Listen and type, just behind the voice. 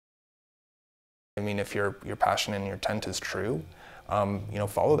I mean, if your passion and your intent is true, you know,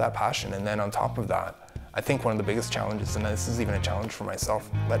 follow that passion. And then on top of that, I think one of the biggest challenges, and this is even a challenge for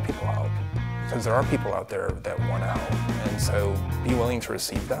myself, let people help. Because there are people out there that want to help. And so be willing to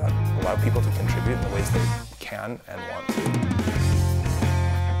receive that. Allow people to contribute in the ways they can and want to.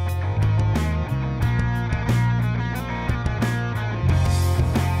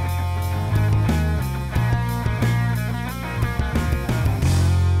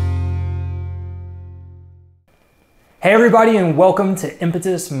 Hey everybody, and welcome to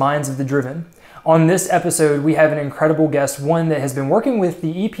Impetus Minds of the Driven. On this episode, we have an incredible guest, one that has been working with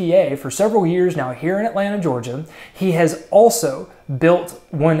the EPA for several years now here in Atlanta, Georgia. He has also built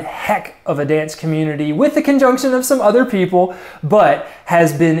one heck of a dance community with the conjunction of some other people, but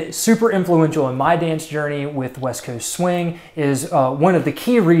has been super influential in my dance journey with West Coast Swing, is one of the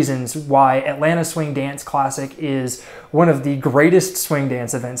key reasons why Atlanta Swing Dance Classic is one of the greatest swing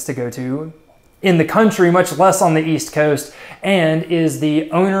dance events to go to in the country, much less on the East Coast, and is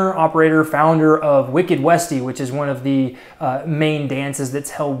the owner, operator, founder of Wicked Westie, which is one of the main dances that's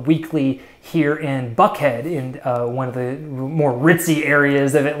held weekly here in Buckhead, in one of the more ritzy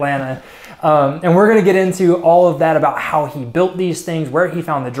areas of Atlanta. And we're gonna get into all of that about how he built these things, where he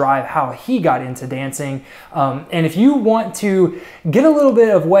found the drive, how he got into dancing. And if you want to get a little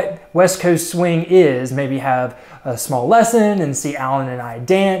bit of what West Coast Swing is, maybe have a small lesson and see Alan and I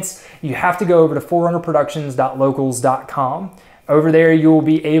dance, you have to go over to forerunnerproductions.locals.com. Over there, you will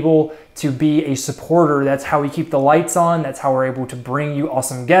be able to be a supporter. That's how we keep the lights on. That's how we're able to bring you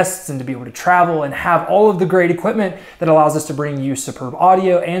awesome guests and to be able to travel and have all of the great equipment that allows us to bring you superb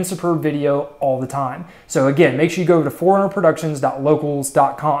audio and superb video all the time. So again, make sure you go over to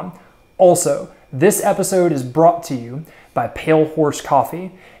forerunnerproductions.locals.com. Also, this episode is brought to you by Pale Horse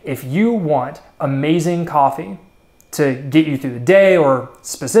Coffee. If you want amazing coffee to get you through the day, or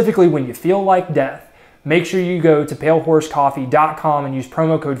specifically when you feel like death, make sure you go to palehorsecoffee.com and use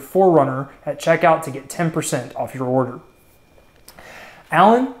promo code Forerunner at checkout to get 10% off your order.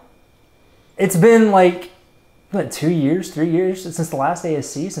 Alan, it's been like, what, 2 years, 3 years since the last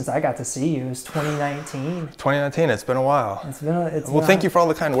ASC, since I got to see you. It was 2019. 2019, it's been a while. Well, thank you for all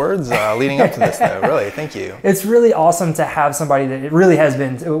the kind words leading up to this, though. Really, thank you. It's really awesome to have somebody that it really has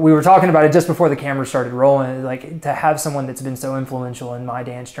been. We were talking about it just before the camera started rolling, like to have someone that's been so influential in my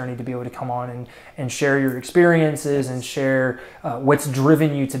dance journey to be able to come on and share your experiences and share what's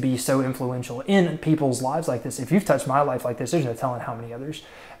driven you to be so influential in people's lives like this. If you've touched my life like this, there's no telling how many others.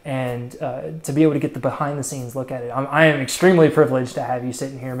 And to be able to get the behind the scenes look at it. I am extremely privileged to have you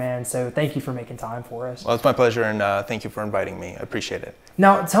sitting here, man. So thank you for making time for us. Well, it's my pleasure, and thank you for inviting me. I appreciate it.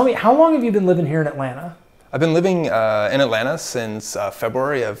 Now, tell me, how long have you been living here in Atlanta? I've been living in Atlanta since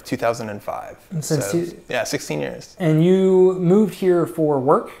February of 2005. Yeah, 16 years. And you moved here for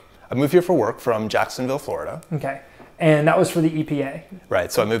work? I moved here for work from Jacksonville, Florida. Okay. And that was for the EPA.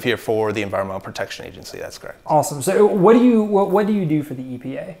 Right. So I moved here for the Environmental Protection Agency. That's correct. Awesome. So what do you do for the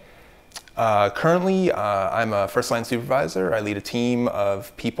EPA? Currently, I'm a first-line supervisor. I lead a team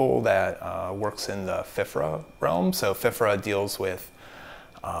of people that works in the FIFRA realm. So FIFRA deals with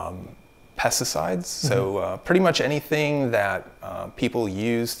pesticides. So pretty much anything that people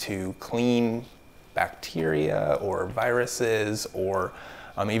use to clean bacteria or viruses, or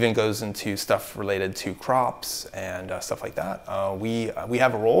even goes into stuff related to crops and stuff like that. We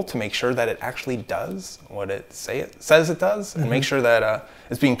have a role to make sure that it actually does what it says it does, and make sure that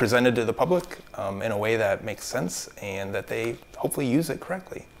it's being presented to the public in a way that makes sense and that they hopefully use it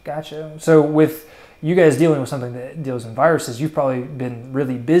correctly. Gotcha. So with you guys dealing with something that deals in viruses, you've probably been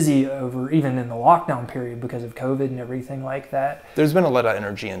really busy over even in the lockdown period because of COVID and everything like that. There's been a lot of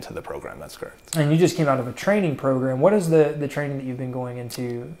energy into the program, that's correct. And you just came out of a training program. What is the training that you've been going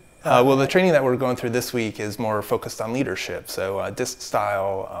into? Well, the training that we're going through this week is more focused on leadership. So disc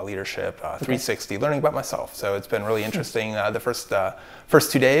style leadership, 360, learning about myself. So it's been really interesting the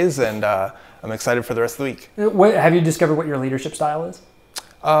first 2 days, and I'm excited for the rest of the week. Have you discovered what your leadership style is?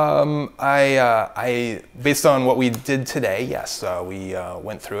 Based on what we did today, yes, we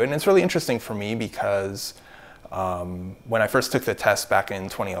went through it, and it's really interesting for me because when I first took the test back in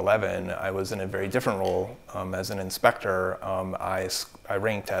 2011, I was in a very different role as an inspector. I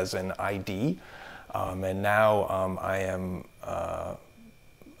ranked as an ID, and now I am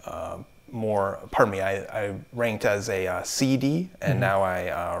I ranked as a CD, and now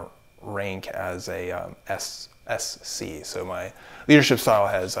I rank as a SC. So my leadership style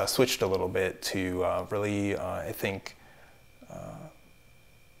has switched a little bit to really, I think,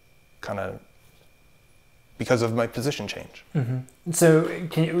 kind of because of my position change. So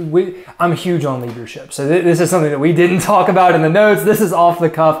I'm huge on leadership. So this is something that we didn't talk about in the notes. This is off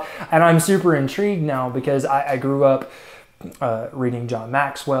the cuff. And I'm super intrigued now because I grew up reading John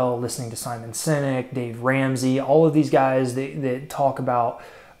Maxwell, listening to Simon Sinek, Dave Ramsey, all of these guys that talk about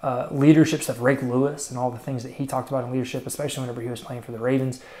leadership stuff, Ray Lewis and all the things that he talked about in leadership, especially whenever he was playing for the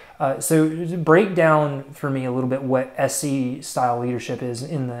Ravens. So break down for me a little bit what SC style leadership is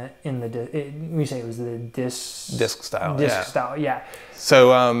we say it was the disc style. Yeah.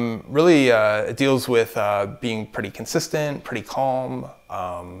 So really it deals with being pretty consistent, pretty calm,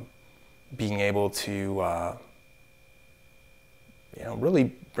 being able to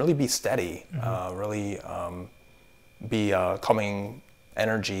really be steady, really be calming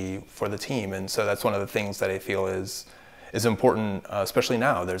energy for the team. And so that's one of the things that I feel is important, especially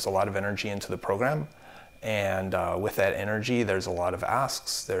now. There's a lot of energy into the program, and with that energy there's a lot of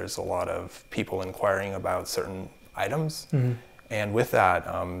asks, there's a lot of people inquiring about certain items, and with that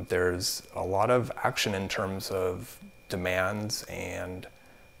there's a lot of action in terms of demands and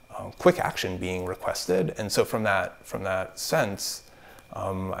quick action being requested. And so from that sense,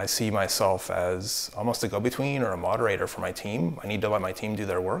 I see myself as almost a go-between or a moderator for my team. I need to let my team do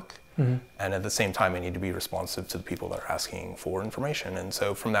their work, and at the same time I need to be responsive to the people that are asking for information. And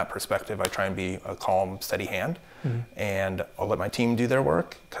so from that perspective, I try and be a calm, steady hand, and I'll let my team do their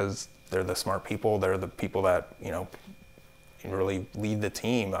work because they're the smart people, they're the people that really lead the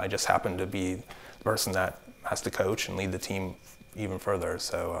team. I just happen to be the person that has to coach and lead the team even further.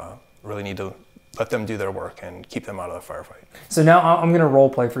 So really need to let them do their work and keep them out of the firefight. So now I'm going to role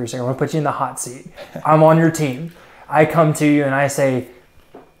play for you a second. I'm going to put you in the hot seat. I'm on your team. I come to you and I say,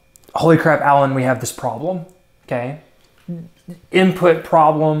 holy crap, Alan, we have this problem. Okay. Input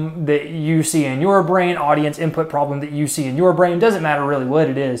problem that you see in your brain, audience input problem that you see in your brain. Doesn't matter really what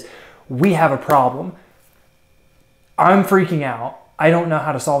it is. We have a problem. I'm freaking out. I don't know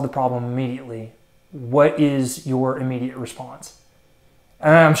how to solve the problem immediately. What is your immediate response?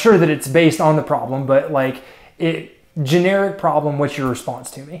 And I'm sure that it's based on the problem, but generic problem, what's your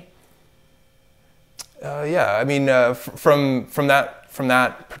response to me? Yeah, I mean, from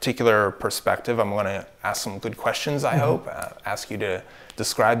that particular perspective, I'm going to ask some good questions, I hope, ask you to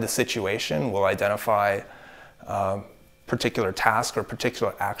describe the situation. We'll identify particular task or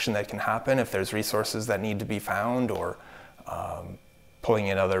particular action that can happen, if there's resources that need to be found, or pulling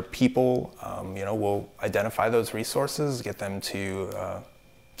in other people. We'll identify those resources, get them to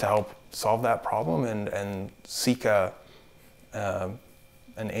help solve that problem, and seek an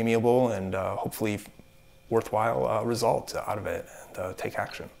amiable and hopefully worthwhile result out of it, and take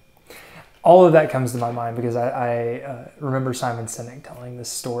action. All of that comes to my mind because I remember Simon Sinek telling this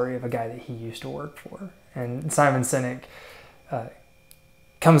story of a guy that he used to work for. And Simon Sinek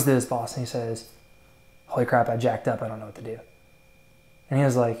comes to his boss and he says, holy crap, I jacked up, I don't know what to do. And he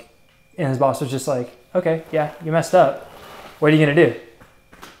was like, and his boss was just like, okay, yeah, you messed up. What are you going to do?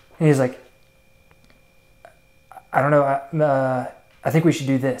 And he's like, I don't know, I think we should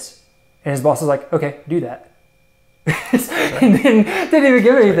do this. And his boss was like, okay, do that. And then didn't even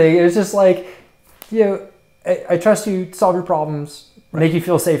give anything. It was just like, I trust you to solve your problems, make you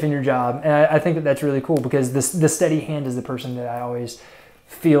feel safe in your job. And I think that that's really cool because the steady hand is the person that I always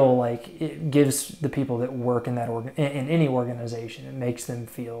feel like it gives the people that work in in any organization, it makes them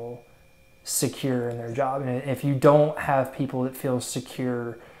feel secure in their job. And if you don't have people that feel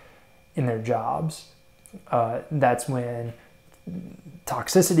secure in their jobs, that's when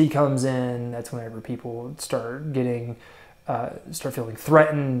toxicity comes in. That's whenever people start feeling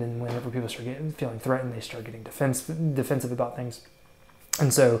threatened, and whenever people start feeling threatened, they start getting defensive about things.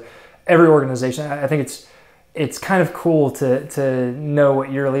 And so every organization, I think it's kind of cool to know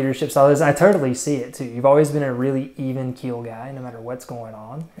what your leadership style is. I totally see it too. You've always been a really even keel guy, no matter what's going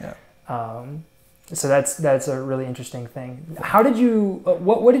on. Yeah. So that's a really interesting thing. How did you?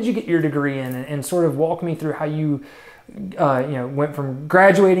 What did you get your degree in? And sort of walk me through how you, went from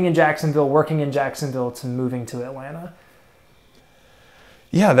graduating in Jacksonville, working in Jacksonville, to moving to Atlanta.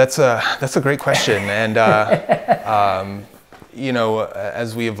 Yeah, that's a great question. And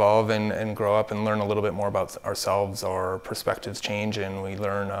as we evolve and grow up and learn a little bit more about ourselves, our perspectives change, and we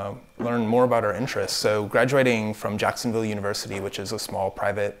learn more about our interests. So graduating from Jacksonville University, which is a small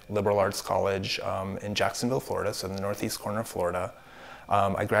private liberal arts college in Jacksonville, Florida, so the northeast corner of Florida,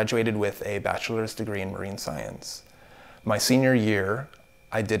 I graduated with a bachelor's degree in marine science. My senior year,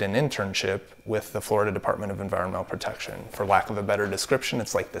 I did an internship with the Florida Department of Environmental Protection. For lack of a better description,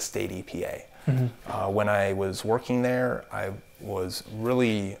 it's like the state EPA. Mm-hmm. When I was working there, I was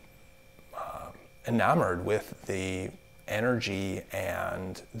really enamored with the energy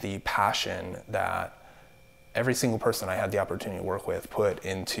and the passion that every single person I had the opportunity to work with put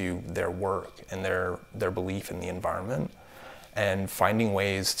into their work and their belief in the environment. and finding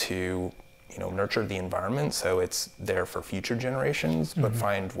ways to, you know, nurture the environment so it's there for future generations, but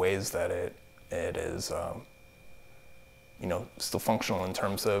find ways that it is, you know, still functional in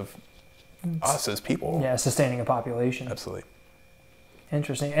terms of us as people. Yeah, sustaining a population. Absolutely.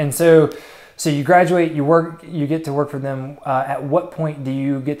 Interesting. And so you graduate, you get to work for them. At what point do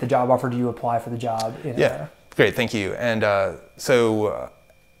you get the job offer? Do you apply for the job? Great, thank you. And I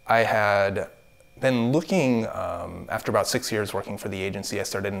had been looking, after about 6 years working for the agency. I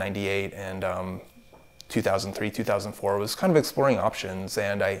started in 98, and 2003, 2004 was kind of exploring options,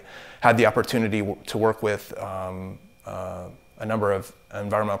 and I had the opportunity to work with a number of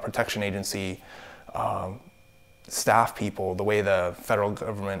Environmental Protection Agency staff people. The way the federal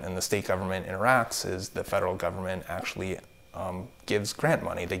government and the state government interacts is the federal government actually gives grant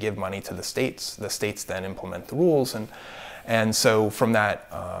money. They give money to the states. The states then implement the rules, and so from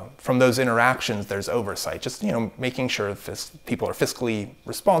that, from those interactions, there's oversight. Just, you know, making sure people are fiscally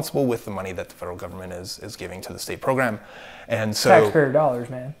responsible with the money that the federal government is giving to the state program, and so taxpayer dollars,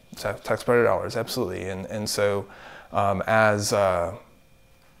 man. Taxpayer dollars, absolutely. And so as the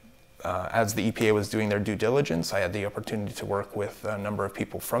EPA was doing their due diligence, I had the opportunity to work with a number of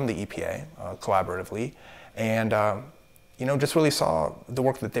people from the EPA collaboratively, and you know, just really saw the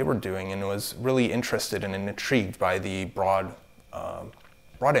work that they were doing, and was really interested and intrigued by the broad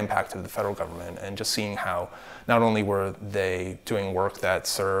impact of the federal government, and just seeing how not only were they doing work that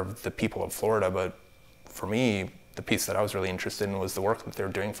served the people of Florida, but for me, the piece that I was really interested in was the work that they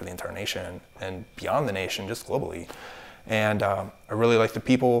were doing for the entire nation and beyond the nation, just globally. And I really liked the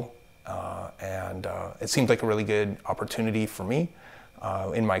people, and it seemed like a really good opportunity for me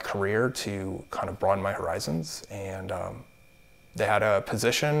in my career to kind of broaden my horizons. And they had a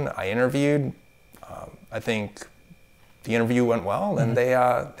position. I interviewed. I think the interview went well, and they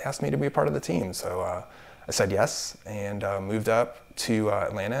asked me to be a part of the team. So I said yes, and moved up to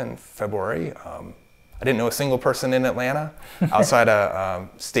Atlanta in February. I didn't know a single person in Atlanta outside of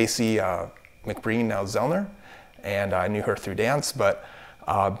Stacy McBreen, now Zellner, and I knew her through dance. But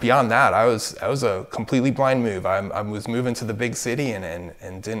beyond that, I was a completely blind move. I was moving to the big city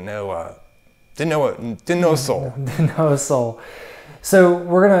and didn't know a soul. Didn't know a soul. So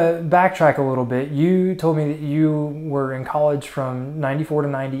we're gonna backtrack a little bit. You told me that you were in college from '94 to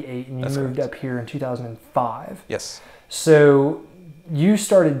 '98, and you moved up here in 2005. Yes. So you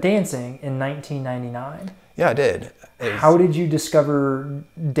started dancing in 1999. Yeah, I did. How did you discover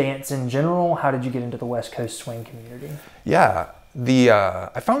dance in general? How did you get into the West Coast swing community? Yeah,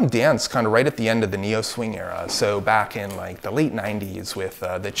 I found dance kind of right at the end of the neo swing era. So back in like the late '90s with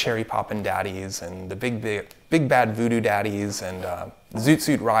the Cherry Poppin' Daddies and the Big Bad Voodoo Daddies and Zoot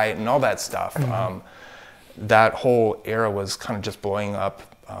Suit Riot and all that stuff. That whole era was kind of just blowing up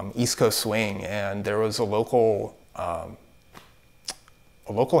East Coast swing, and there was a local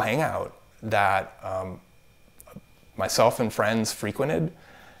hangout that myself and friends frequented,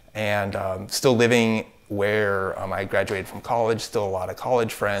 and still living where I graduated from college, still a lot of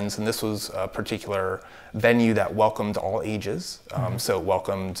college friends, and this was a particular venue that welcomed all ages. So it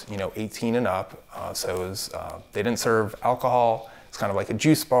welcomed, you know, 18 and up. So it was, they didn't serve alcohol. It's kind of like a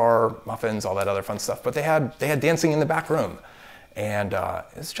juice bar, muffins, all that other fun stuff. But they had dancing in the back room, and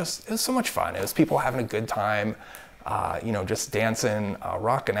it was so much fun. It was people having a good time, you know, just dancing,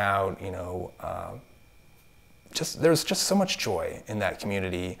 rocking out. You know, there's just so much joy in that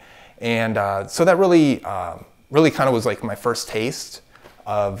community. And so that really kind of was like my first taste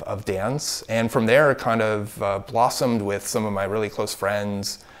of dance. And from there, it kind of blossomed with some of my really close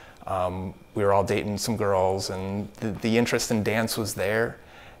friends. We were all dating some girls, and the interest in dance was there.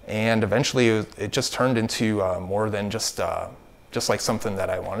 And eventually, it just turned into more than just like something that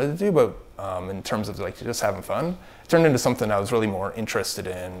I wanted to do, but in terms of like just having fun, it turned into something I was really more interested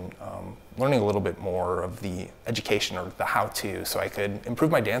in. Learning a little bit more of the education or the how-to, so I could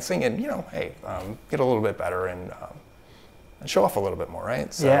improve my dancing and, you know, hey, get a little bit better and show off a little bit more,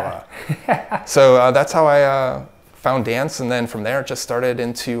 right? So, yeah. So that's how I found dance, and then from there it just started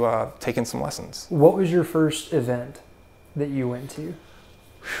into taking some lessons. What was your first event that you went to?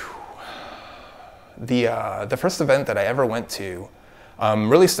 The first event that I ever went to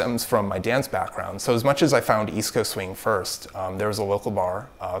really stems from my dance background. So as much as I found East Coast swing first, there was a local bar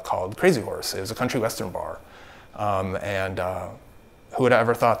called Crazy Horse. It was a country western bar. And who would have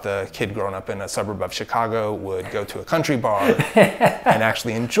ever thought the kid growing up in a suburb of Chicago would go to a country bar and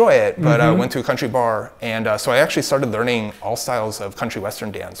actually enjoy it? But I went to a country bar, and so I actually started learning all styles of country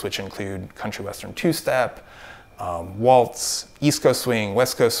western dance, which include country western two-step, waltz, East Coast swing,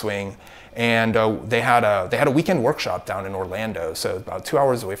 West Coast swing. And they had a weekend workshop down in Orlando, so about 2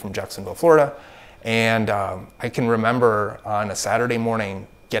 hours away from Jacksonville, Florida. And I can remember on a Saturday morning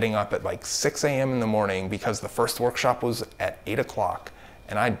getting up at like 6 a.m. in the morning because the first workshop was at 8 o'clock.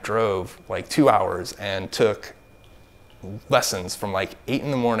 And I drove like 2 hours and took lessons from like 8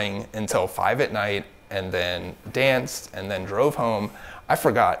 in the morning until 5 at night, and then danced and then drove home. I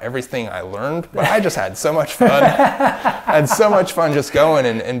forgot everything I learned, but I just had so much fun. I had so much fun just going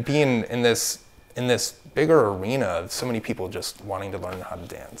and being in this bigger arena of so many people just wanting to learn how to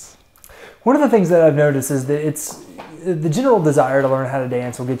dance. One of the things that I've noticed is that it's the general desire to learn how to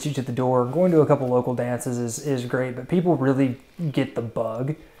dance will get you to the door. Going to a couple local dances is great, but people really get the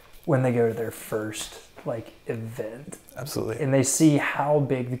bug when they go to their first like event. Absolutely. And they see how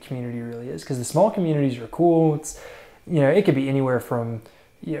big the community really is, because the small communities are cool. It's, it could be anywhere from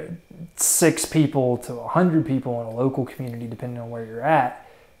 6 people to 100 people in a local community, depending on where you're at.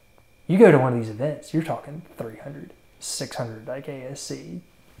 You go to one of these events, you're talking 300, 600, like ASC.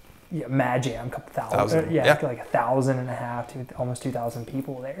 Mad Jam, a couple thousand. Yeah, like 1,500 to almost 2,000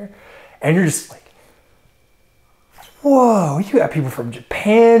 people there. And you're just like, whoa, you got people from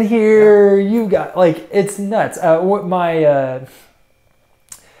Japan here. Yeah. You got, like, it's nuts. My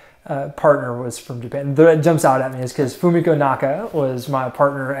partner was from Japan. That jumps out at me is because Fumiko Naka was my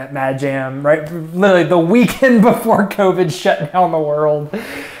partner at Mad Jam, right? Literally the weekend before COVID shut down the world.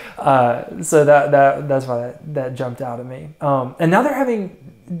 So that's why that jumped out at me. And now they're having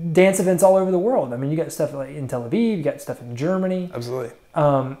dance events all over the world. I mean, you got stuff like in Tel Aviv, you got stuff in Germany. Absolutely.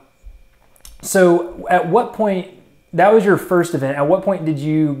 So at what point, that was your first event, at what point did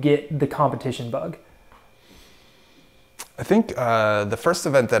you get the competition bug? I think the first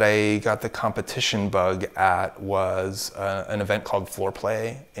event that I got the competition bug at was an event called Floor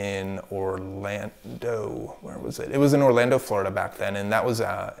Play in Orlando. Where was it? It was in Orlando, Florida back then, and that was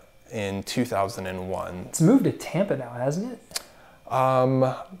in 2001. It's moved to Tampa now, hasn't it?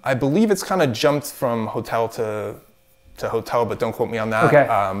 I believe it's kind of jumped from hotel to hotel, but don't quote me on that. Okay.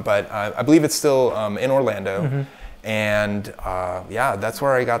 But I believe it's still in Orlando. Mm-hmm. And that's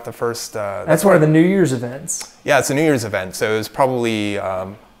where I got the first. That's one of the New Year's events. Yeah, it's a New Year's event. So it was probably, I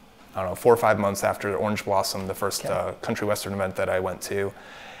don't know, 4 or 5 months after Orange Blossom, the first country western event that I went to.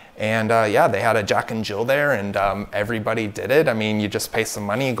 And they had a Jack and Jill there, and everybody did it. I mean, you just pay some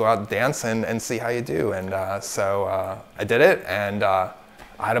money, go out and dance, and see how you do. And so I did it, and I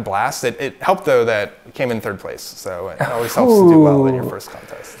had a blast. It helped, though, that I came in 3rd place. So it always helps to do well in your first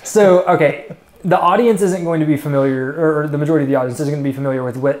contest. So, okay. The audience isn't going to be familiar, or the majority of the audience isn't going to be familiar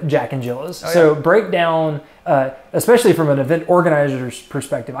with what Jack and Jill is. So break down, especially from an event organizer's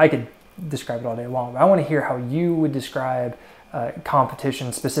perspective. I could describe it all day long, but I want to hear how you would describe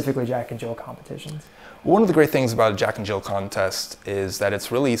competitions, specifically Jack and Jill competitions. One of the great things about a Jack and Jill contest is that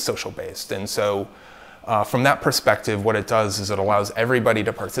it's really social based. And so from that perspective, what it does is it allows everybody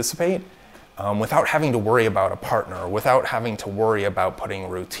to participate without having to worry about a partner, without having to worry about putting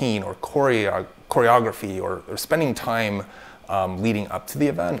routine or choreography or spending time leading up to the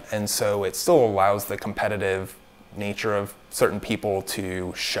event. And so it still allows the competitive nature of certain people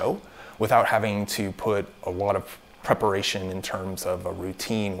to show without having to put a lot of preparation in terms of a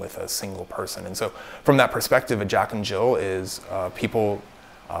routine with a single person. And so from that perspective, a Jack and Jill is people,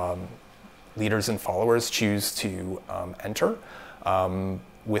 leaders and followers choose to enter.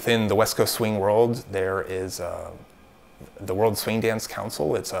 Within the West Coast swing world, there is the World Swing Dance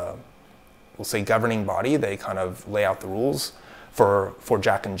Council. It's a, we'll say, governing body. They kind of lay out the rules for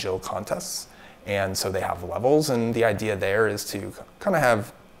Jack and Jill contests. And so they have levels, and the idea there is to kind of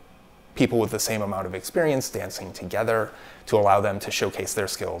have people with the same amount of experience dancing together to allow them to showcase their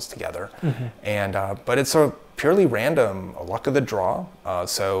skills together. Mm-hmm. And but it's a purely random, a luck of the draw.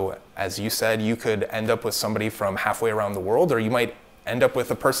 So as you said, you could end up with somebody from halfway around the world, or you might end up with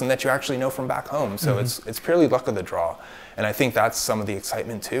a person that you actually know from back home. So mm-hmm. it's purely luck of the draw. And I think that's some of the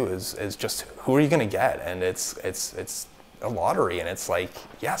excitement too, is just who are you gonna get? And it's a lottery, and it's like,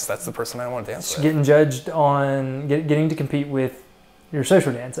 yes, that's the person I want to dance with. Getting judged on getting to compete with your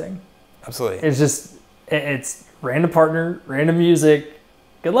social dancing. Absolutely. It's just, it's random partner, random music,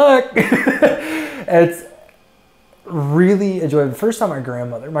 good luck. It's really enjoyable. First time my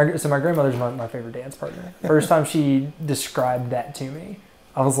grandmother's my favorite dance partner. First time she described that to me,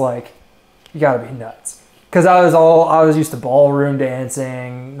 I was like, you gotta be nuts. Cause I was used to ballroom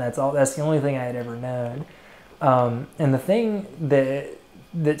dancing. That's the only thing I had ever known. And the thing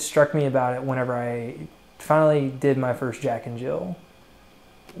that struck me about it whenever I finally did my first Jack and Jill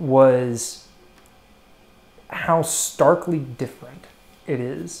was how starkly different it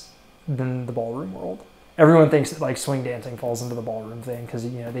is than the ballroom world. Everyone thinks that like swing dancing falls into the ballroom thing because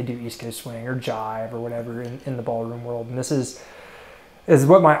they do East Coast swing or jive or whatever in the ballroom world. And this is is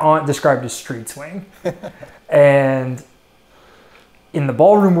what my aunt described as street swing. And in the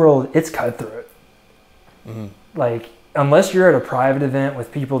ballroom world, it's cutthroat. Mm-hmm. Like, unless you're at a private event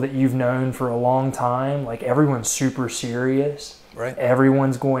with people that you've known for a long time, like everyone's super serious. Right.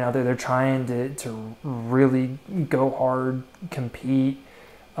 Everyone's going out there. They're trying to really go hard, compete.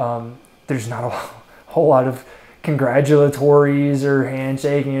 There's not a whole lot of congratulatories or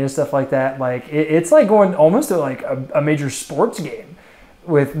handshaking and stuff like that. Like it's like going almost to like a major sports game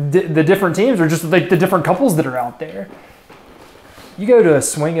with the different teams or just like the different couples that are out there. You go to a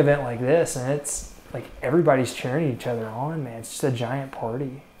swing event like this and it's like everybody's cheering each other on, man. It's just a giant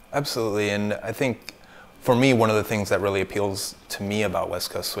party. Absolutely. And I think for me, one of the things that really appeals to me about West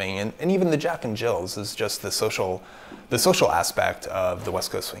Coast Swing and even the Jack and Jills is just the social aspect of the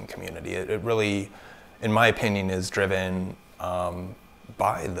West Coast Swing community. It really, in my opinion, is driven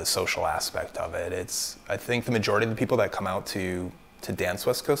by the social aspect of it. I think the majority of the people that come out to dance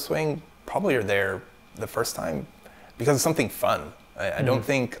West Coast Swing probably are there the first time because it's something fun. I don't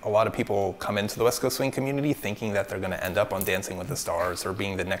think a lot of people come into the West Coast Swing community thinking that they're going to end up on Dancing with the Stars or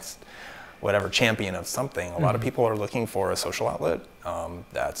being the next whatever champion of something. A lot of people are looking for a social outlet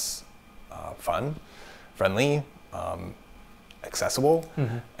that's fun, friendly, accessible.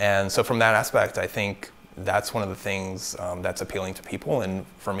 And so from that aspect, I think that's one of the things that's appealing to people. And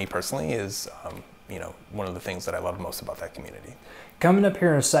for me personally is, one of the things that I love most about that community. Coming up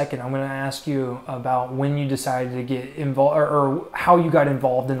here in a second, I'm going to ask you about when you decided to get involved or how you got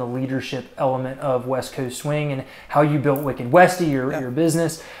involved in the leadership element of West Coast Swing and how you built Wicked Westie, your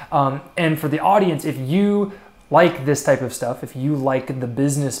business. And for the audience, if you like this type of stuff, if you like the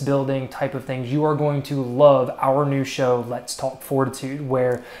business building type of things, you are going to love our new show, Let's Talk Fortitude,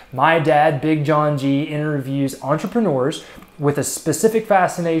 where my dad, Big John G, interviews entrepreneurs with a specific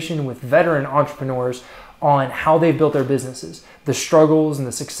fascination with veteran entrepreneurs on how they've built their businesses, the struggles and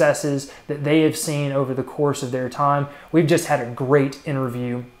the successes that they have seen over the course of their time. We've just had a great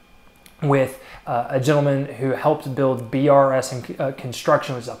interview with a gentleman who helped build BRS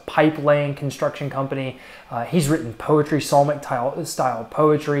Construction, which is a pipe laying construction company. He's written poetry, psalmic style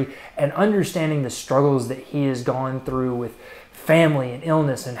poetry, and understanding the struggles that he has gone through with family and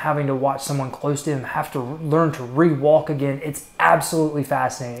illness and having to watch someone close to him have to learn to re-walk again. It's absolutely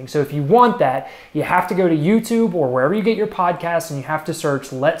fascinating. So if you want that, you have to go to YouTube or wherever you get your podcasts and you have to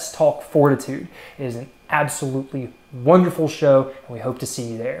search Let's Talk Fortitude. It is an absolutely wonderful show and we hope to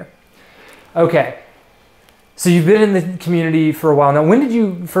see you there. Okay, so you've been in the community for a while now. When did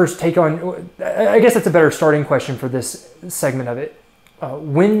you first take on, I guess that's a better starting question for this segment of it.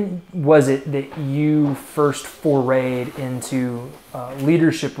 When was it that you first forayed into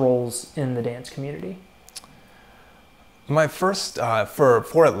leadership roles in the dance community? My first,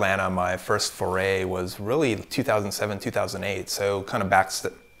 for Atlanta, my first foray was really 2007, 2008. So kind of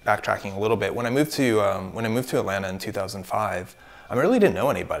backtracking a little bit. When I moved to Atlanta in 2005, I really didn't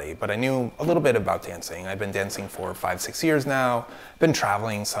know anybody, but I knew a little bit about dancing. I've been dancing for 5-6 years now. Been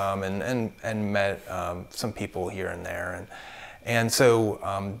traveling some and met some people here and there. And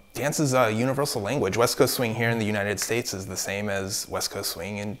so dance is a universal language. West Coast Swing here in the United States is the same as West Coast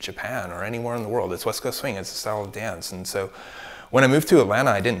Swing in Japan or anywhere in the world. It's West Coast Swing, it's a style of dance. And so when I moved to Atlanta,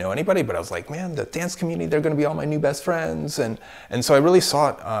 I didn't know anybody, but I was like, man, the dance community, they're gonna be all my new best friends. And so I really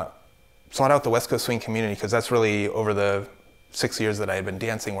sought out the West Coast Swing community because that's really over the 6 years that I had been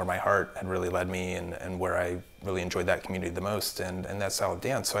dancing where my heart had really led me and where I really enjoyed that community the most and that style of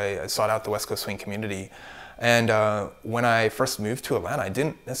dance. So I sought out the West Coast Swing community. And when I first moved to Atlanta, I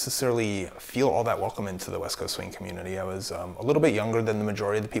didn't necessarily feel all that welcome into the West Coast Swing community. I was a little bit younger than the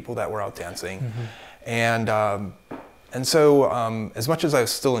majority of the people that were out dancing. And so as much as I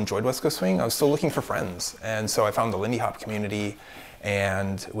still enjoyed West Coast Swing, I was still looking for friends. And so I found the Lindy Hop community.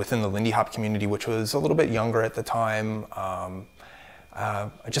 And within the Lindy Hop community, which was a little bit younger at the time, I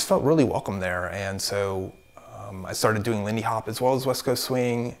just felt really welcome there. And so I started doing Lindy Hop as well as West Coast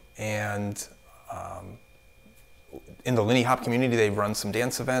Swing. And in the Lindy Hop community, they've run some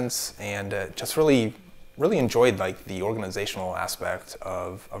dance events and just really enjoyed like the organizational aspect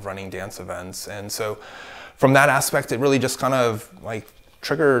of running dance events. And so from that aspect, it really just kind of like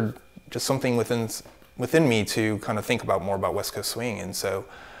triggered just something within me to kind of think about more about West Coast Swing. And so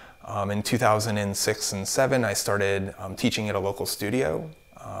in 2006 and 7, I started teaching at a local studio,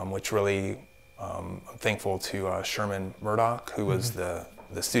 which really, I'm thankful to Sherman Murdoch, who was the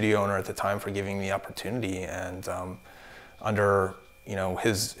studio owner at the time, for giving me the opportunity. And under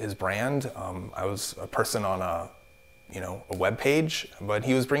his brand, I was a person on a web page, but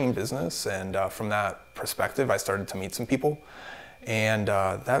he was bringing business. And from that perspective, I started to meet some people. And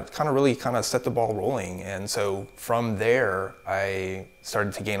that kind of really set the ball rolling. And so from there, I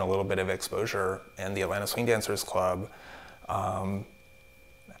started to gain a little bit of exposure in the Atlanta Swing Dancers Club.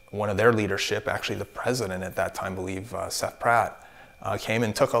 One of their leadership, actually the president at that time, I believe Seth Pratt, came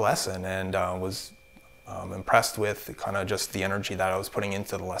and took a lesson and was impressed with just the energy that I was putting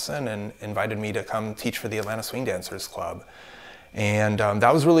into the lesson and invited me to come teach for the Atlanta Swing Dancers Club. And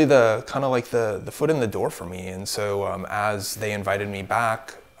that was really the the foot in the door for me. And so as they invited me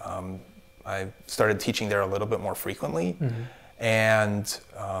back, I started teaching there a little bit more frequently. Mm-hmm. And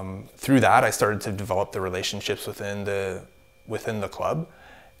through that, I started to develop the relationships within the club.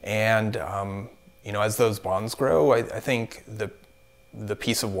 And as those bonds grow, I think the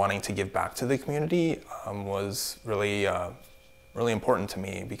piece of wanting to give back to the community was really really important to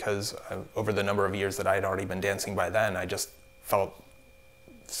me, because over the number of years that I had already been dancing by then, I just felt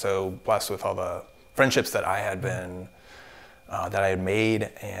so blessed with all the friendships that I had made,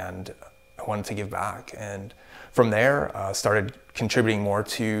 and I wanted to give back. And from there, started contributing more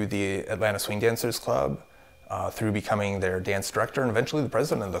to the Atlanta Swing Dancers Club through becoming their dance director and eventually the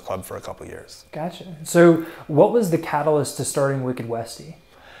president of the club for a couple of years. Gotcha. So what was the catalyst to starting Wicked Westie?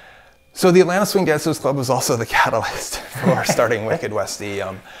 So the Atlanta Swing Dancers Club was also the catalyst for starting Wicked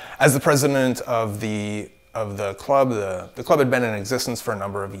Westie. As the president of the club, the club had been in existence for a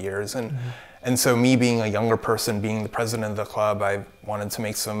number of years, and mm-hmm. and so me being a younger person, being the president of the club, I wanted to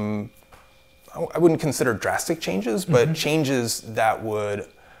make some, I wouldn't consider drastic changes, but mm-hmm. changes that would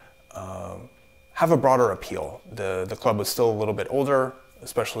have a broader appeal. The club was still a little bit older,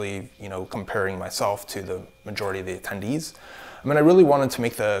 especially comparing myself to the majority of the attendees. I mean, I really wanted to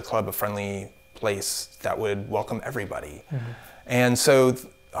make the club a friendly place that would welcome everybody. Mm-hmm. And so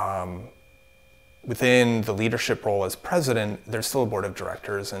within the leadership role as president, there's still a board of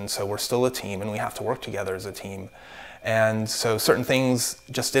directors, and so we're still a team, and we have to work together as a team. And so certain things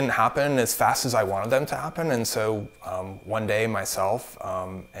just didn't happen as fast as I wanted them to happen. And so one day, myself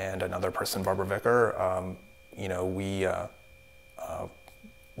and another person, Barbara Vicker, we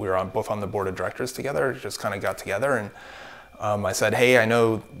were both on the board of directors together, just kind of got together, and I said, hey, I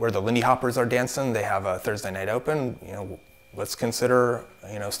know where the Lindy Hoppers are dancing. They have a Thursday night open. Let's consider,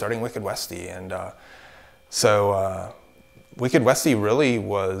 starting Wicked Westie. And so Wicked Westie really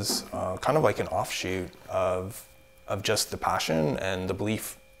was kind of like an offshoot of just the passion and the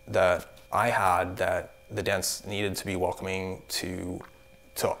belief that I had that the dance needed to be welcoming to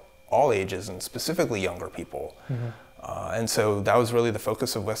all ages, and specifically younger people. Mm-hmm. And so that was really the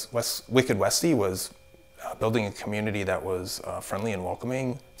focus of Wicked Westie, was building a community that was friendly and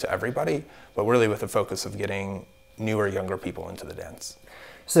welcoming to everybody, but really with the focus of getting newer, younger people into the dance.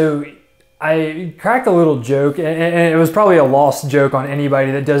 So I cracked a little joke, and it was probably a lost joke on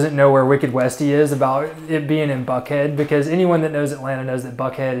anybody that doesn't know where Wicked Westie is, about it being in Buckhead, because anyone that knows Atlanta knows that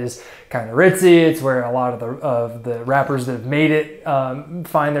Buckhead is kind of ritzy. It's where a lot of the rappers that have made it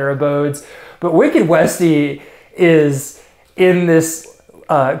find their abodes. But Wicked Westie is in this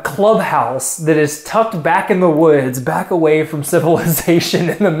clubhouse that is tucked back in the woods, back away from civilization,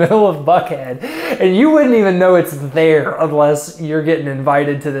 in the middle of Buckhead. And you wouldn't even know it's there unless you're getting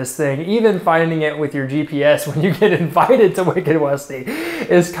invited to this thing. Even finding it with your GPS when you get invited to Wicked Westie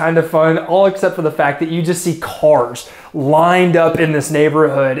is kind of fun, all except for the fact that you just see cars lined up in this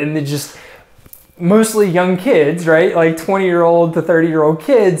neighborhood, and they just mostly young kids, right? Like 20-year-old to 30-year-old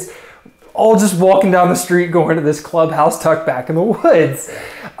kids, all just walking down the street going to this clubhouse tucked back in the woods.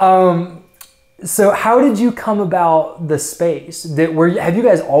 So how did you come about the space? Have you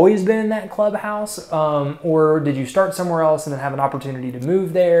guys always been in that clubhouse, or did you start somewhere else and then have an opportunity to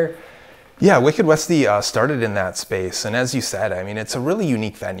move there? Yeah, Wicked Westie started in that space, and as you said, I mean, it's a really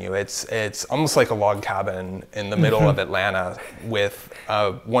unique venue. It's almost like a log cabin in the middle of Atlanta with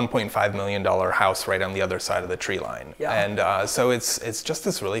a $1.5 million house right on the other side of the tree line. Yeah. And so it's just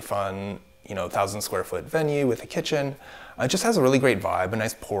this really fun, 1,000 square foot venue with a kitchen. It just has a really great vibe, a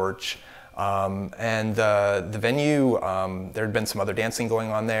nice porch. And the venue, there had been some other dancing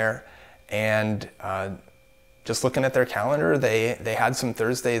going on there, and just looking at their calendar, they had some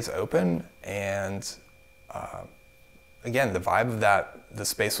Thursdays open, and again, the vibe of the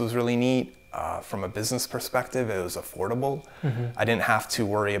space was really neat. From a business perspective, it was affordable. Mm-hmm. I didn't have to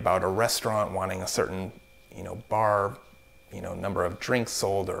worry about a restaurant wanting a certain, bar, number of drinks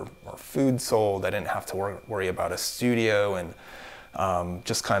sold or food sold. I didn't have to worry about a studio and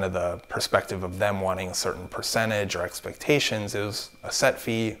just kind of the perspective of them wanting a certain percentage or expectations. It was a set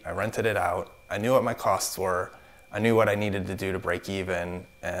fee. I rented it out. I knew what my costs were. I knew what I needed to do to break even,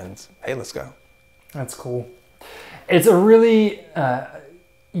 and hey, let's go. That's cool. It's a really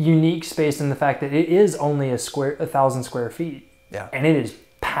unique space in the fact that it is only 1,000 square feet. Yeah. And it is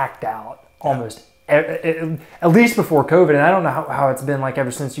packed out almost at least before COVID. And I don't know how it's been like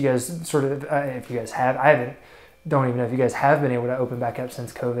ever since you guys sort of, if you guys have, don't even know if you guys have been able to open back up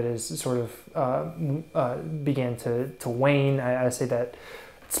since COVID has sort of began to wane. I say that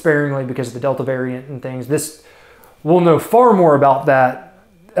sparingly because of the Delta variant and things. We'll know far more about that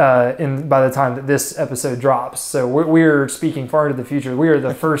by the time that this episode drops. So we're speaking far into the future. We are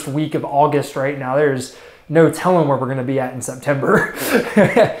the first week of August right now. There's no telling where we're going to be at in September.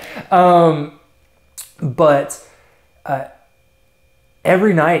 But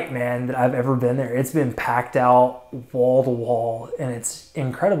every night, man, that I've ever been there, it's been packed out wall to wall, and it's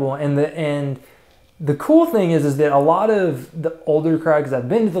incredible. And the cool thing is that a lot of the older crowd, because I've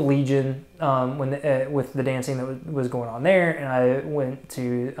been to the Legion with the dancing that was going on there, and I went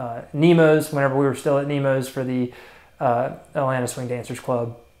to Nemo's whenever we were still at Nemo's for the Atlanta Swing Dancers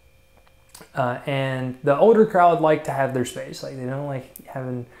Club. And the older crowd like to have their space. Like, they don't like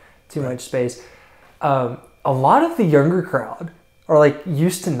having too much space. A lot of the younger crowd are like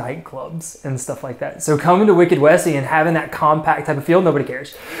used to nightclubs and stuff like that. So coming to Wicked Westie and having that compact type of feel, nobody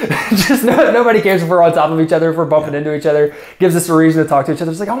cares. Just nobody cares if we're on top of each other, if we're bumping into each other. Gives us a reason to talk to each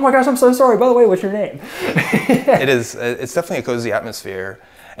other. It's like, oh my gosh, I'm so sorry. By the way, what's your name? It's definitely a cozy atmosphere.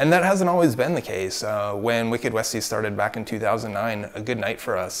 And that hasn't always been the case. When Wicked Westie started back in 2009, a good night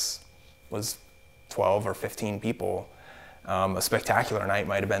for us was 12 or 15 people. A spectacular night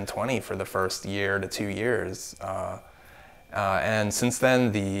might have been 20 for the first year to 2 years. And since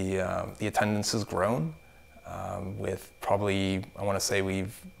then, the attendance has grown with probably, I want to say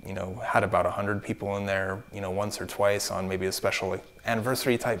we've, had about 100 people in there, once or twice on maybe a special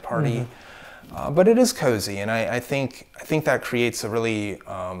anniversary type party. Mm-hmm. But it is cozy, and I think that creates a really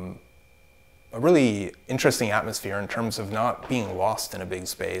interesting atmosphere in terms of not being lost in a big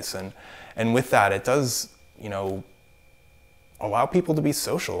space. And with that, it does, allow people to be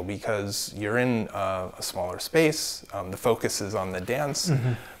social because you're in a smaller space. The focus is on the dance,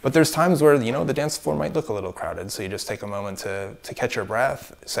 mm-hmm. but there's times where, the dance floor might look a little crowded. So you just take a moment to catch your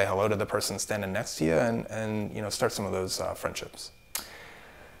breath, say hello to the person standing next to you, and start some of those friendships.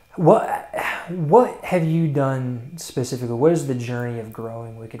 What have you done specifically? What has the journey of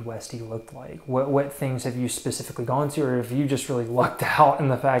growing Wicked Westie looked like? What things have you specifically gone to, or have you just really lucked out in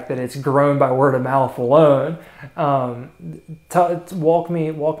the fact that it's grown by word of mouth alone? Walk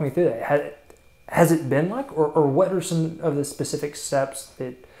me through that. Has it been like, or what are some of the specific steps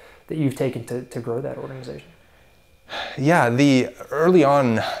that you've taken to grow that organization? Yeah, early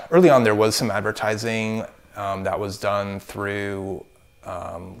on there was some advertising that was done through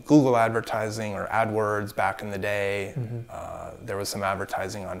Google advertising or AdWords back in the day. Mm-hmm. There was some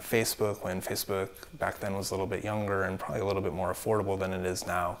advertising on Facebook when Facebook back then was a little bit younger and probably a little bit more affordable than it is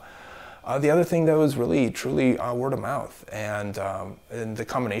now. The other thing, though, is really truly word of mouth, and the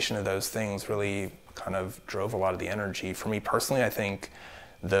combination of those things really kind of drove a lot of the energy. For me personally, I think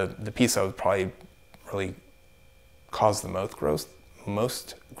the piece that would probably really cause the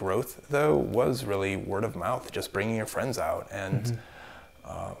most growth, though, was really word of mouth, just bringing your friends out. And mm-hmm.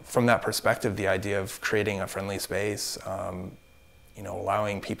 From that perspective, the idea of creating a friendly space,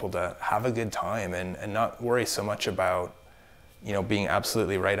 allowing people to have a good time and not worry so much about, being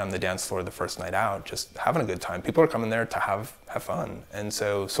absolutely right on the dance floor the first night out, just having a good time. People are coming there to have fun. And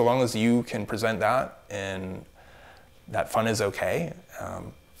so long as you can present that and that fun is okay,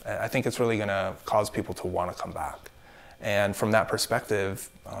 I think it's really going to cause people to want to come back. And from that perspective,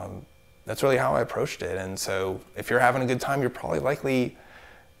 that's really how I approached it. And so if you're having a good time, you're probably likely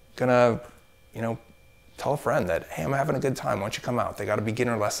gonna, tell a friend that, hey, I'm having a good time. Why don't you come out? They got a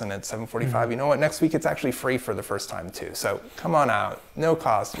beginner lesson at 7:45. Mm-hmm. You know what? Next week it's actually free for the first time too. So come on out, no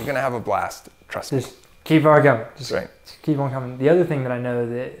cost. You're gonna have a blast. Trust me. Just keep on coming. Just right. Keep on coming. The other thing that I know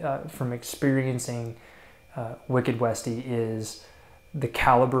that from experiencing Wicked Westie is the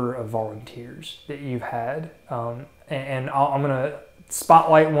caliber of volunteers that you've had, and I'm gonna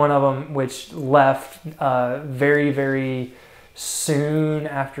spotlight one of them, which left very, very soon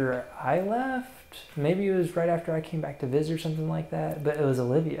after I left. Maybe it was right after I came back to visit or something like that, but it was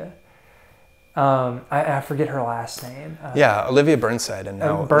Olivia. I forget her last name. Olivia Burnside, and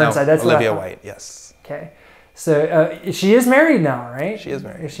now that's Olivia White, yes. Okay. So she is married now, right? She is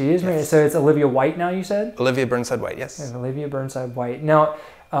married. She is married. Yes. So it's Olivia White now, you said? Olivia Burnside White, yes. And Olivia Burnside White. Now,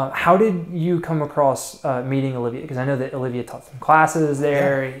 how did you come across meeting Olivia? Because I know that Olivia taught some classes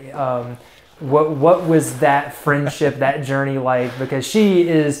there. Yeah. What was that friendship, that journey like? Because she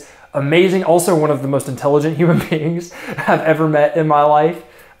is amazing. Also, one of the most intelligent human beings I've ever met in my life.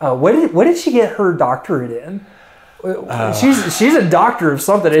 What did she get her doctorate in? She's a doctor of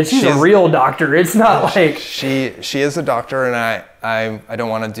something, and she's a real doctor. It's not like she is a doctor, and I don't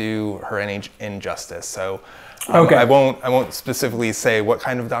want to do her any injustice. So okay. I won't specifically say what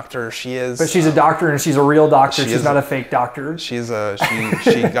kind of doctor she is. But she's a doctor, and she's a real doctor. She's not a fake doctor. She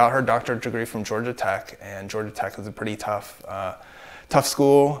got her doctorate degree from Georgia Tech, and Georgia Tech is a pretty tough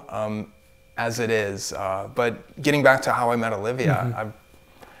school as it is. But getting back to how I met Olivia,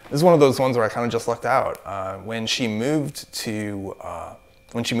 this is one of those ones where I kind of just lucked out. When she moved to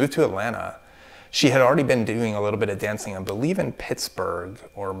Atlanta, she had already been doing a little bit of dancing, I believe in Pittsburgh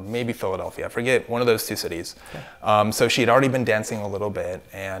or maybe Philadelphia. I forget, one of those two cities. Okay. So she had already been dancing a little bit,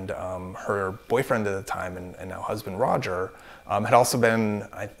 and her boyfriend at the time and now husband Roger had also been.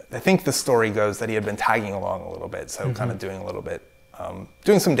 I think the story goes that he had been tagging along a little bit, so kind of doing a little bit,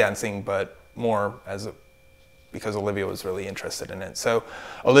 doing some dancing, but more because Olivia was really interested in it. So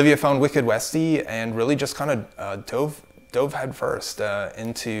Olivia found Wicked Westie and really just kind of dove headfirst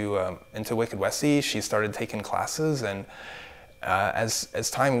into Wicked Westie. She started taking classes, and as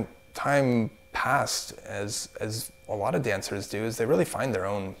time passed, as a lot of dancers do, is they really find their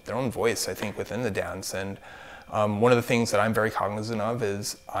own voice, I think, within the dance. And one of the things that I'm very cognizant of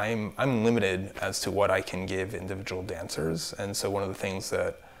is I'm limited as to what I can give individual dancers, and so one of the things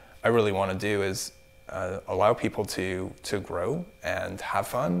that I really want to do is allow people to grow and have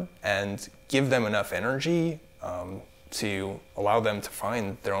fun and give them enough energy to allow them to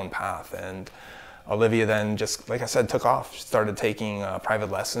find their own path. And Olivia then just, like I said, took off. She started taking private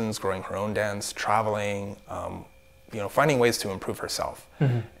lessons, growing her own dance, traveling, finding ways to improve herself.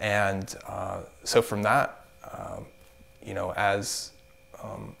 And so from that, as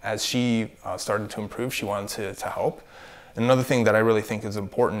she started to improve, she wanted to help. And another thing that I really think is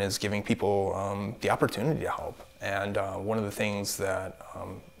important is giving people the opportunity to help. And one of the things that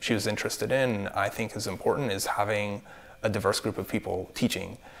she was interested in, I think is important, is having a diverse group of people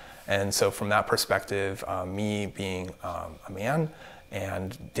teaching. And so from that perspective, me being a man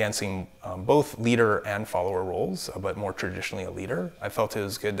and dancing both leader and follower roles, but more traditionally a leader, I felt it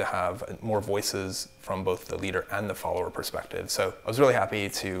was good to have more voices from both the leader and the follower perspective. So I was really happy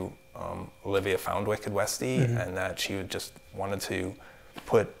to Olivia found Wicked Westie and that she just wanted to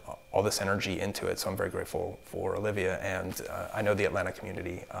put all this energy into it. So I'm very grateful for Olivia, and I know the Atlanta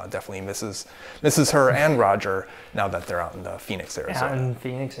community definitely misses her and Roger now that they're out in Phoenix, Arizona. Out in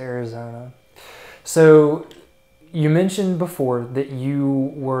Phoenix, Arizona. So you mentioned before that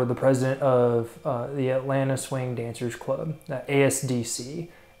you were the president of the Atlanta Swing Dancers Club, ASDC.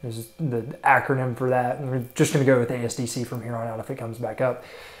 There's the acronym for that, and we're just going to go with ASDC from here on out if it comes back up.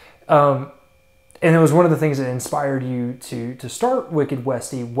 And it was one of the things that inspired you to start Wicked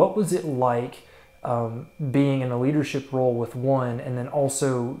Westie. What was it like being in a leadership role with one and then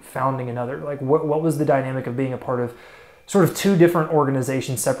also founding another? Like, what was the dynamic of being a part of sort of two different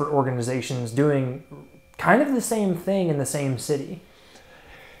organizations, separate organizations, doing kind of the same thing in the same city?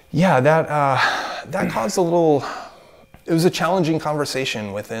 Yeah, that caused a little. It was a challenging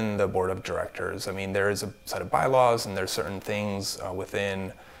conversation within the board of directors. I mean, there is a set of bylaws, and there's certain things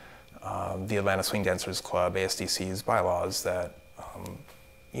within the Atlanta Swing Dancers Club, ASDC's bylaws, that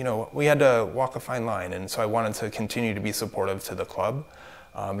we had to walk a fine line. And so I wanted to continue to be supportive to the club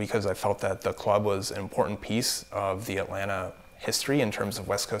because I felt that the club was an important piece of the Atlanta history in terms of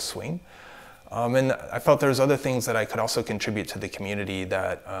West Coast swing. And I felt there was other things that I could also contribute to the community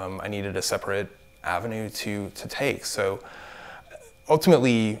that I needed a separate avenue to take. So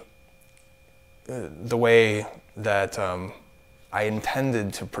ultimately, the way that I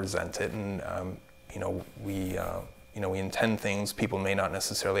intended to present it, and we intend things. People may not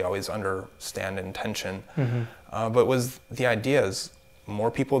necessarily always understand intention, but was the idea is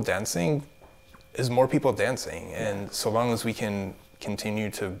more people dancing is more people dancing, and so long as we can continue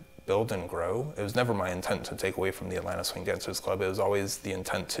to build and grow. It was never my intent to take away from the Atlanta Swing Dancers Club. It was always the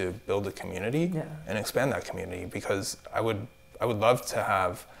intent to build a community and expand that community, because I would love to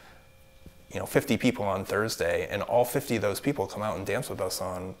have 50 people on Thursday, and all 50 of those people come out and dance with us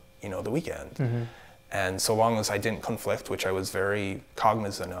on the weekend. And so long as I didn't conflict, which I was very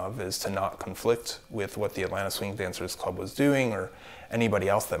cognizant of, is to not conflict with what the Atlanta Swing Dancers Club was doing or anybody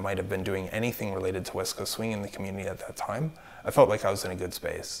else that might have been doing anything related to West Coast swing in the community at that time, I felt like I was in a good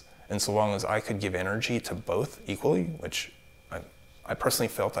space. And so long as I could give energy to both equally, which I personally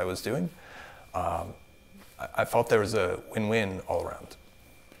felt I was doing, I felt there was a win-win all around.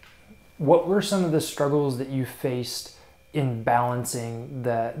 What were some of the struggles that you faced in balancing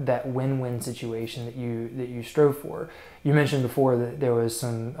that win-win situation that you strove for? You mentioned before that there was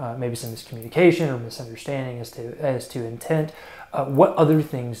some maybe some miscommunication or misunderstanding as to intent. What other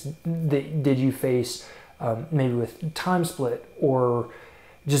things did you face maybe with Time Split or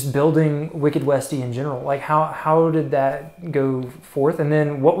just building Wicked Westie in general? Like how did that go forth? And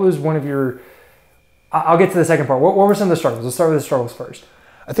then what was one of your, I'll get to the second part. What were some of the struggles? Let's start with the struggles first.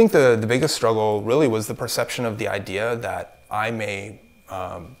 I think the biggest struggle really was the perception of the idea that I may,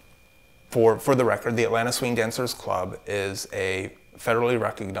 for the record, the Atlanta Swing Dancers Club is a federally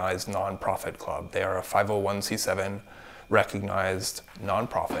recognized nonprofit club. They are a 501c7 recognized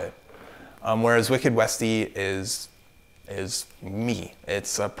nonprofit, whereas Wicked Westie is me.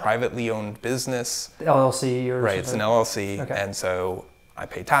 It's a privately owned business. LLC or right, something. It's an LLC, Okay. and so I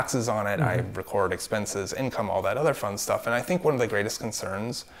pay taxes on it, I record expenses, income, all that other fun stuff. And I think one of the greatest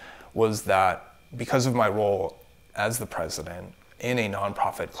concerns was that because of my role as the president in a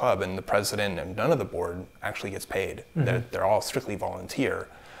nonprofit club, and the president and none of the board actually gets paid, they're all strictly volunteer,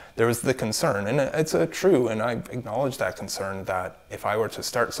 there was the concern, and it's true, and I acknowledge that concern, that if I were to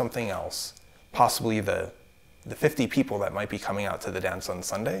start something else, possibly the 50 people that might be coming out to the dance on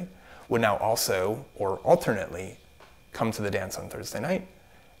Sunday would now also, or alternately, come to the dance on Thursday night,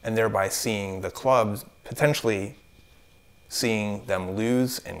 and thereby seeing the clubs, potentially seeing them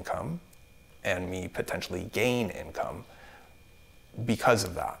lose income and me potentially gain income because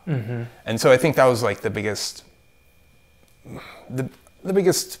of that. And so I think that was like the biggest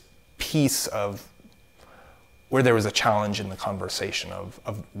piece of where there was a challenge in the conversation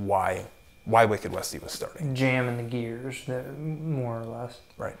of why Wicked Westie was starting. Jamming the gears, more or less.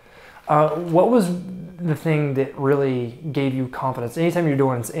 Right. What was the thing that really gave you confidence? Anytime you're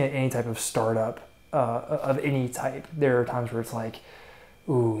doing any type of startup of any type, there are times where it's like,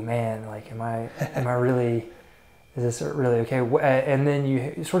 ooh, man, like, am I really, is this really okay? And then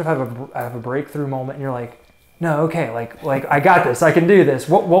you sort of have a breakthrough moment, and you're like, no, okay, like I got this, I can do this.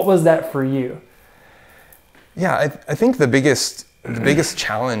 What was that for you? Yeah, I think the biggest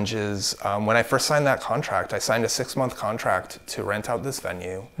challenge is when I first signed that contract. I signed a 6-month contract to rent out this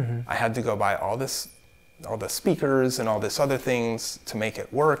venue. I had to go buy all the speakers and all this other things to make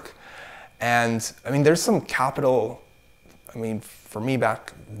it work. And I mean, there's some capital. I mean, for me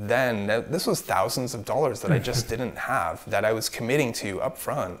back then, this was thousands of dollars that I just didn't have, that I was committing to up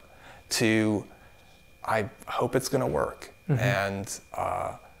front to, I hope it's gonna work. And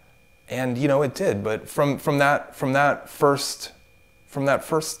you know, it did. But from that first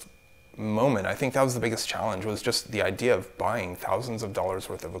moment, I think that was the biggest challenge, was just the idea of buying thousands of dollars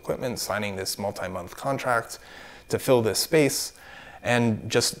worth of equipment, signing this multi-month contract to fill this space, and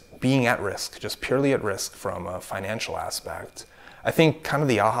just being at risk, just purely at risk from a financial aspect. I think kind of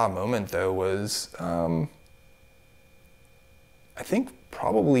the aha moment though was, I think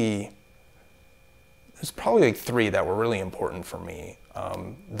there's probably like 3 that were really important for me.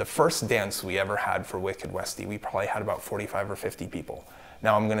 The first dance we ever had for Wicked Westie, we probably had about 45 or 50 people.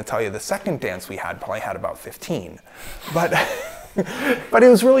 Now I'm gonna tell you, the second dance we had probably had about 15. But but it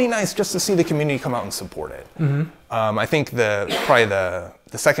was really nice just to see the community come out and support it. I think probably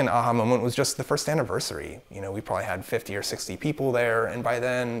the second aha moment was just the first anniversary. You know, we probably had 50 or 60 people there, and by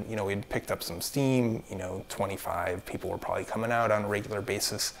then, you know, we'd picked up some steam. You know, 25 people were probably coming out on a regular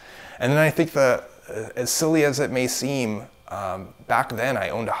basis. And then I think as silly as it may seem, back then I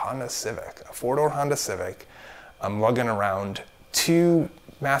owned a Honda Civic, a 4-door Honda Civic. I'm lugging around 2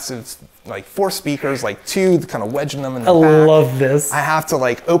 massive, like 4 speakers, like 2, kind of wedging them in the back. I love this. I have to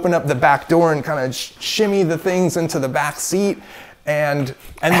like open up the back door and kind of shimmy the things into the back seat. And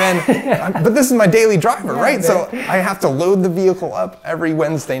then, but this is my daily driver, right? So I have to load the vehicle up every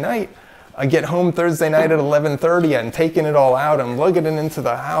Wednesday night. I get home Thursday night at 11:30 and taking it all out, I'm lugging it into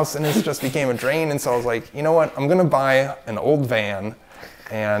the house, and it just became a drain. And so I was like, you know what, I'm gonna buy an old van.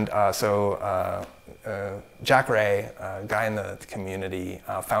 And Jack Ray, a guy in the community,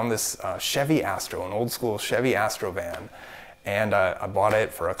 found this Chevy Astro, an old school Chevy Astro van. And I bought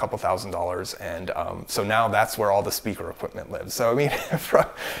it for a couple $1,000s, and so now that's where all the speaker equipment lives. So I mean, as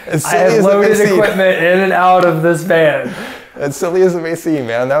silly I have as loaded it may seem, equipment in and out of this van. as silly as it may seem,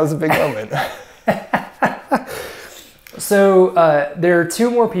 man, that was a big moment. So there are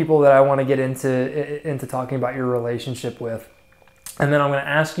 2 more people that I want to get into talking about your relationship with, and then I'm going to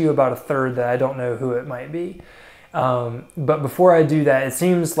ask you about a third that I don't know who it might be. But before I do that, it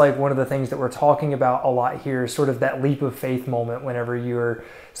seems like one of the things that we're talking about a lot here is sort of that leap of faith moment whenever you're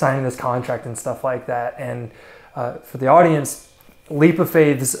signing this contract and stuff like that. And for the audience, leap of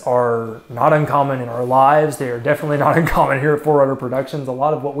faiths are not uncommon in our lives. They are definitely not uncommon here at Forerunner Productions. A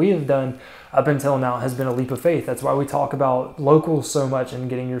lot of what we have done up until now has been a leap of faith. That's why we talk about locals so much and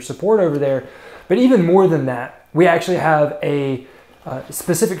getting your support over there. But even more than that, we actually have a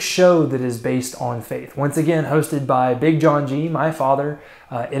specific show that is based on faith. Once again, hosted by Big John G, my father.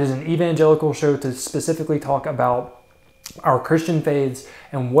 It is an evangelical show to specifically talk about our Christian faiths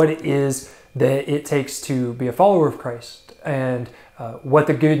and what it is that it takes to be a follower of Christ, and what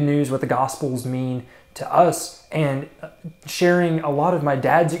the good news, what the Gospels mean to us, and sharing a lot of my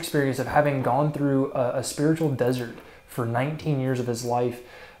dad's experience of having gone through a spiritual desert for 19 years of his life.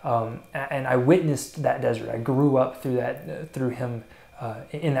 And I witnessed that desert. I grew up through him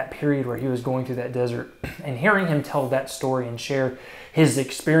in that period where he was going through that desert, and hearing him tell that story and share his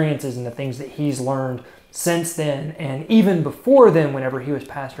experiences and the things that he's learned since then and even before then whenever he was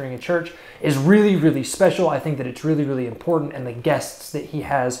pastoring a church is really, really special. I think that it's really, really important, and the guests that he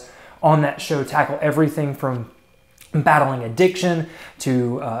has on that show tackle everything from battling addiction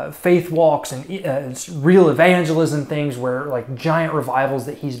to faith walks and real evangelism things, where like giant revivals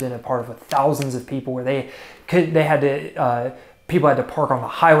that he's been a part of with thousands of people, where people had to park on the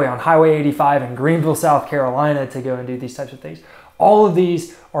highway, on Highway 85 in Greenville, South Carolina, to go and do these types of things. All of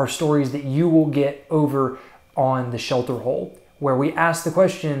these are stories that you will get over on The Shelter Hole, where we ask the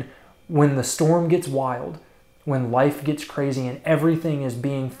question, when the storm gets wild, when life gets crazy and everything is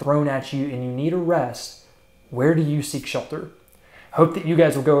being thrown at you and you need a rest, where do you seek shelter? Hope that you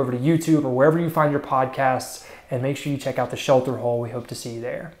guys will go over to YouTube or wherever you find your podcasts and make sure you check out The Shelter Hole. We hope to see you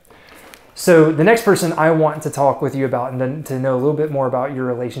there. So the next person I want to talk with you about and then to know a little bit more about your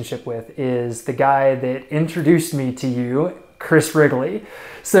relationship with is the guy that introduced me to you, Chris Wrigley.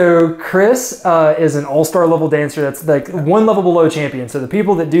 So Chris is an all-star level dancer. That's like one level below champion. So the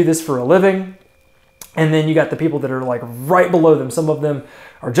people that do this for a living, and then you got the people that are like right below them. Some of them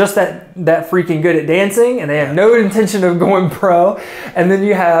are just that freaking good at dancing, and they have no intention of going pro. And then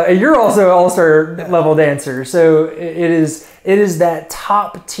you're also an all-star level dancer. So it is that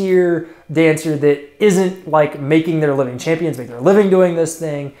top tier dancer that isn't like making their living. Champions make their living doing this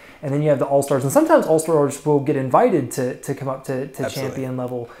thing. And then you have the all-stars, and sometimes all-stars will get invited to come up to champion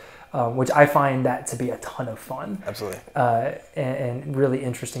level, which I find that to be a ton of fun. Absolutely. And really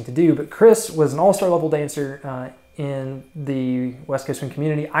interesting to do. But Chris was an all-star level dancer in the West Coast Swing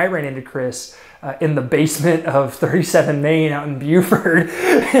community. I ran into Chris in the basement of 37 Main out in Buford.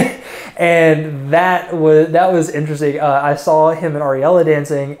 And that was interesting. I saw him and Ariella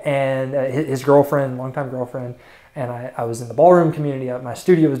dancing, and his girlfriend, longtime girlfriend, and I was in the ballroom community. My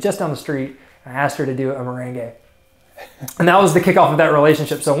studio was just down the street. I asked her to do a merengue. And that was the kickoff of that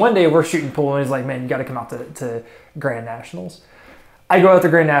relationship. So one day we're shooting pool, and he's like, man, you got to come out to Grand Nationals. I go out to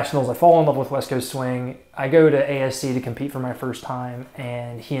Grand Nationals. I fall in love with West Coast Swing. I go to ASC to compete for my first time,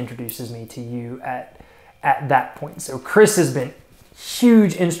 and he introduces me to you at that point. So Chris has been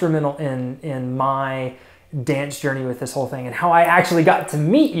huge instrumental in my dance journey with this whole thing and how I actually got to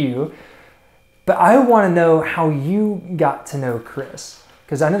meet you. But I want to know how you got to know Chris,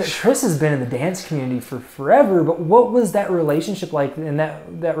 because I know that Chris has been in the dance community for forever, but what was that relationship like and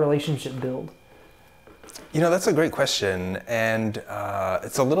that relationship build? You know, that's a great question, and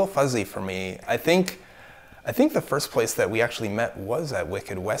it's a little fuzzy for me. I think the first place that we actually met was at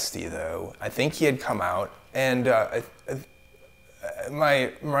Wicked Westie, though. I think he had come out, and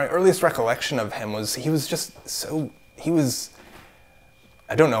my earliest recollection of him was he was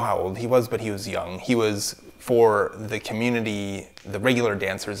I don't know how old he was, but he was young. He was, for the community, the regular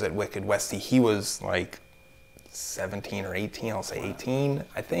dancers at Wicked Westie, he was like 17 or 18, I'll say 18,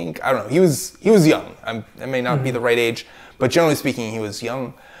 I think. I don't know, he was young. That may not be the right age, but generally speaking, he was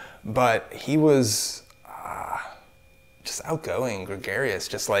young. But he was just outgoing, gregarious,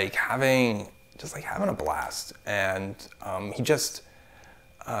 just like having a blast. And he just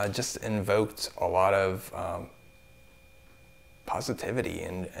invoked a lot of positivity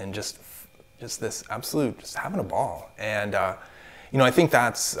and just this absolute, just having a ball. And you know, I think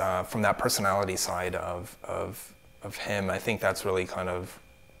that's from that personality side of him. I think that's really kind of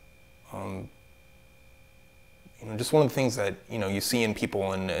you know, just one of the things that, you know, you see in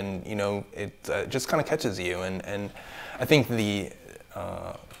people, and you know, it just kind of catches you. And I think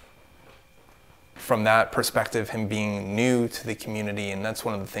from that perspective, him being new to the community, and that's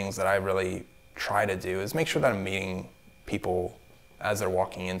one of the things that I really try to do, is make sure that I'm meeting people as they're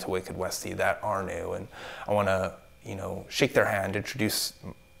walking into Wicked Westie that are new, and I want to, you know, shake their hand, introduce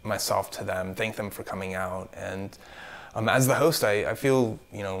myself to them, thank them for coming out, and as the host, I feel,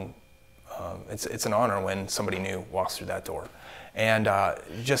 you know, it's an honor when somebody new walks through that door, and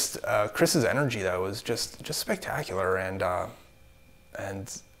just Chris's energy though was just spectacular, and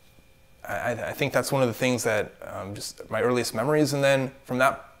I think that's one of the things that just my earliest memories, and then from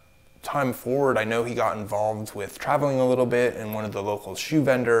that time forward, I know he got involved with traveling a little bit in one of the local shoe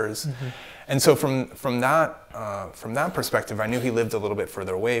vendors. And so from that perspective, I knew he lived a little bit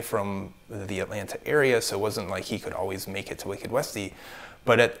further away from the Atlanta area, so it wasn't like he could always make it to Wicked Westie.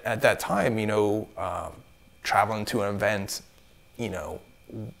 But at that time, you know, traveling to an event, you know,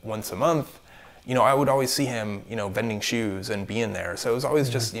 once a month, you know, I would always see him, you know, vending shoes and being there. So it was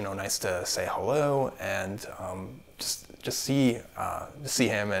always just, you know, nice to say hello and just see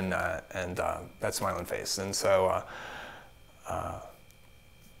him and that smiling face. And so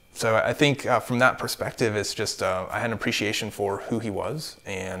so I think from that perspective, it's just I had an appreciation for who he was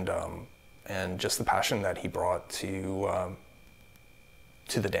and just the passion that he brought to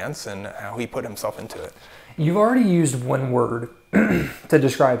the dance and how he put himself into it. You've already used one word to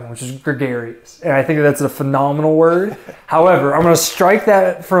describe him, which is gregarious. And I think that's a phenomenal word. However, I'm going to strike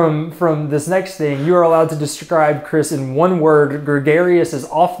that from this next thing. You are allowed to describe Chris in one word. Gregarious is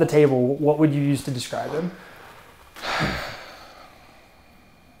off the table. What would you use to describe him?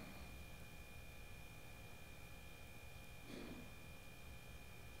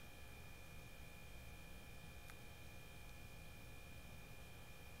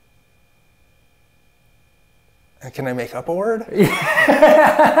 Can I make up a word? You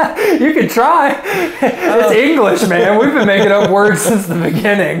can try. It's English, man. We've been making up words since the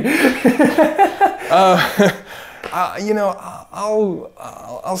beginning. You know,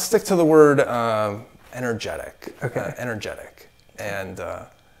 I'll stick to the word energetic. Okay. Energetic, and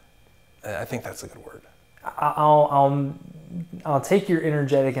I think that's a good word. I'll take your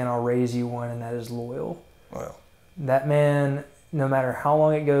energetic and I'll raise you one, and that is loyal. Loyal. That man, no matter how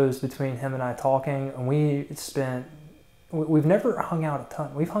long it goes between him and I talking, and we've never hung out a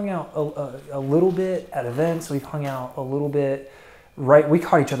ton. We've hung out a little bit at events. We've hung out a little bit, right? We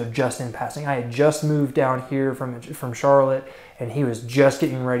caught each other just in passing. I had just moved down here from Charlotte, and he was just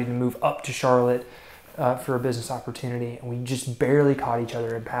getting ready to move up to Charlotte for a business opportunity. And we just barely caught each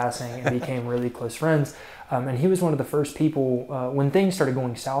other in passing and became really close friends. And he was one of the first people, when things started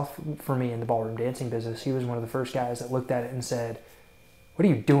going south for me in the ballroom dancing business, he was one of the first guys that looked at it and said, "What are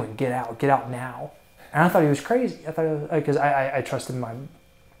you doing? Get out now." And I thought he was crazy. I thought, because I trusted my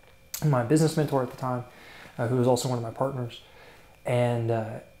business mentor at the time, who was also one of my partners. And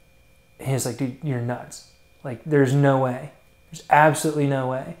he was like, "Dude, you're nuts. Like, there's no way. There's absolutely no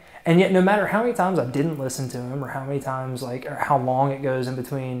way." And yet, no matter how many times I didn't listen to him, or how many times, like, or how long it goes in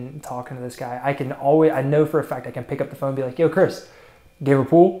between talking to this guy, I know for a fact I can pick up the phone and be like, "Yo, Chris, game of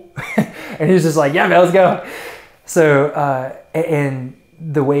pool?" And he's just like, "Yeah, man, let's go." So, and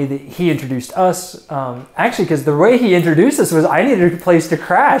the way that he introduced us, actually, because the way he introduced us was I needed a place to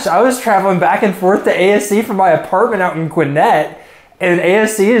crash. I was traveling back and forth to ASC from my apartment out in Gwinnett. And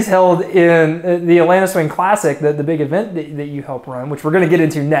ASC is held in the Atlanta Swing Classic, the big event that you help run, which we're going to get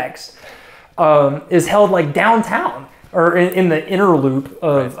into next, is held like downtown or in the inner loop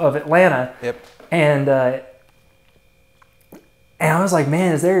of Atlanta. Yep. And I was like,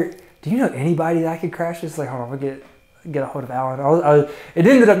 "Man, do you know anybody that I could crash this?" Like, hold on, we'll get a hold of Alan. It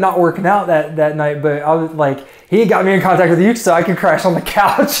ended up not working out that night, but I was like, he got me in contact with you so I could crash on the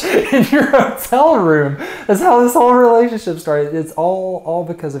couch in your hotel room. That's how this whole relationship started. It's all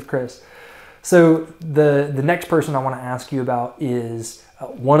because of Chris. So the next person I want to ask you about is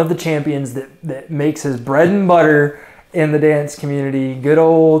one of the champions that makes his bread and butter in the dance community, good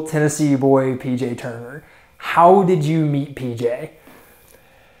old Tennessee boy, PJ Turner. How did you meet PJ?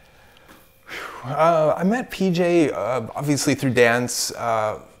 I met PJ obviously through dance.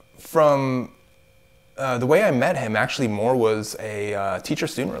 From the way I met him, actually more was a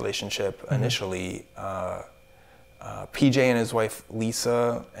teacher-student relationship initially. PJ and his wife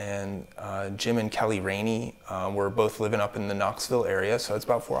Lisa and Jim and Kelly Rainey were both living up in the Knoxville area, so it's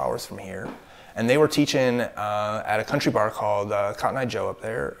about 4 hours from here. And they were teaching at a country bar called Cotton Eye Joe up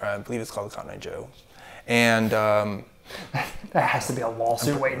there. I believe it's called Cotton Eye Joe. And that has to be a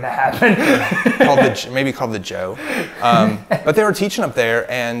lawsuit waiting to happen. maybe called the Joe. But they were teaching up there,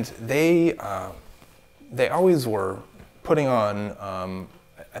 and they always were putting on.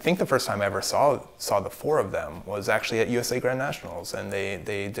 I think the first time I ever saw the four of them was actually at USA Grand Nationals, and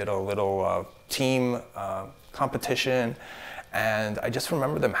they did a little team competition, and I just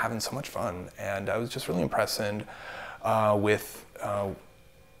remember them having so much fun, and I was just really impressed with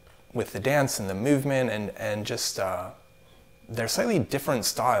the dance and the movement and just their slightly different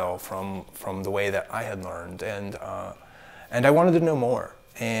style from the way that I had learned, and I wanted to know more.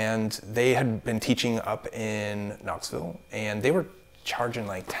 And they had been teaching up in Knoxville, and they were charging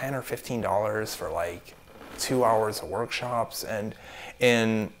like $10 or $15 for like 2 hours of workshops. And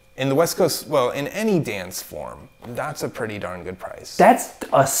in in the West Coast, well, in any dance form, that's a pretty darn good price. That's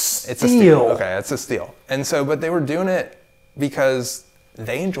a steal. It's a steal. Okay, it's a steal. And so, but they were doing it because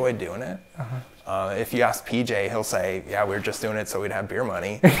they enjoyed doing it. If you ask PJ, he'll say, yeah, we were just doing it so we'd have beer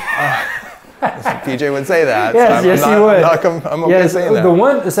money. PJ would say that. Yes, so yes, he would. I'm okay saying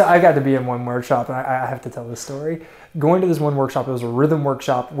that. So I got to be in one workshop, and I have to tell this story. Going to this one workshop, it was a rhythm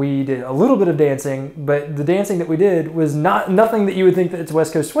workshop. We did a little bit of dancing, but the dancing that we did was nothing that you would think that it's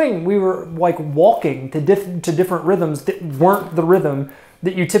West Coast swing. We were like walking to different rhythms that weren't the rhythm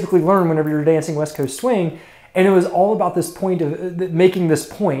that you typically learn whenever you're dancing West Coast swing. And it was all about this point of making this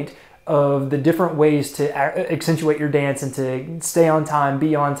point of the different ways to accentuate your dance and to stay on time,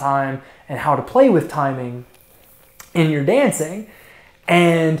 be on time, and how to play with timing in your dancing.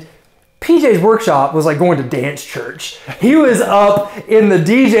 And PJ's workshop was like going to dance church. He was up in the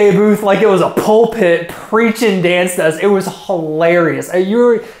DJ booth like it was a pulpit preaching dance to us. It was hilarious.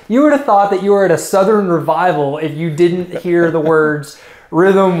 You would have thought that you were at a Southern revival if you didn't hear the words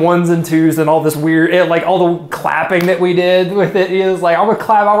rhythm, ones and twos, and all this weird, like all the clapping that we did with it. He was like, I'm gonna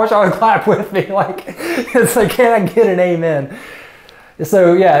clap, I wish I would clap with me. Like, it's like, can I get an amen?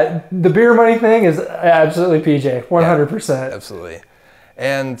 So yeah, the beer money thing is absolutely PJ, 100%. Yeah, absolutely.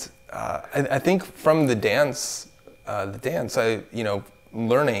 And I think from the dance,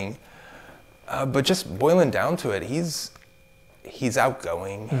 learning, but just boiling down to it, he's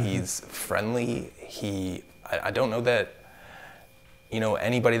outgoing, he's friendly. I don't know that,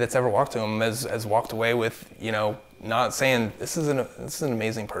 anybody that's ever walked to him has walked away with, not saying this is an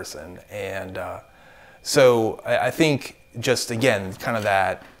amazing person. And so I think just, again, kind of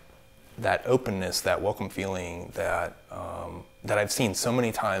that openness, that welcome feeling that I've seen so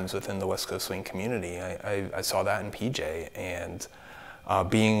many times within the West Coast swing community. I saw that in PJ, and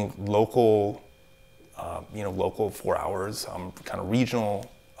being local, local 4 hours, kind of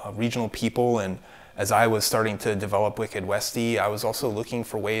regional people. And as I was starting to develop Wicked Westie, I was also looking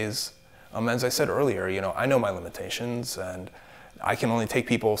for ways, as I said earlier, I know my limitations and I can only take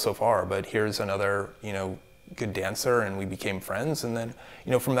people so far, but here's another, good dancer, and we became friends. And then,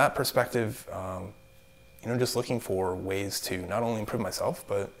 from that perspective, just looking for ways to not only improve myself,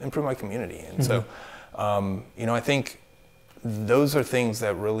 but improve my community. And so, I think those are things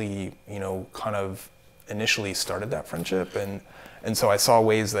that really, kind of initially started that friendship. And so I saw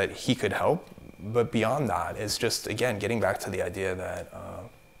ways that he could help. But beyond that, it's just, again, getting back to the idea that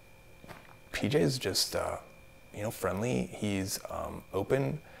PJ is just, friendly. He's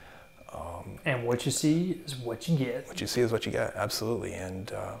open. And what you see is what you get. What you see is what you get, absolutely.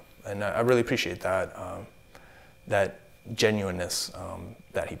 And I really appreciate that, that genuineness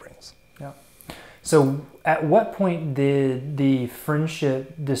that he brings. Yeah. So at what point did the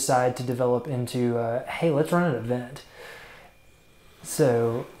friendship decide to develop into, hey, let's run an event?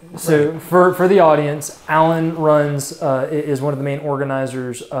 So for the audience, Alan is one of the main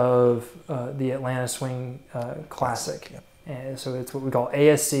organizers of the Atlanta Swing Classic. Yep. And so it's what we call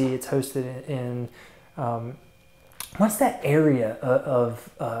ASC. It's hosted in what's that area of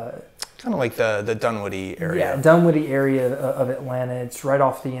kind of like the Dunwoody area. Yeah, Dunwoody area of Atlanta. It's right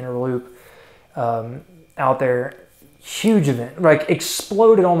off the inner loop out there. Huge event, like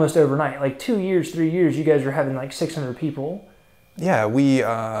exploded almost overnight. Like 2 years, 3 years, you guys were having like 600 people. Yeah, we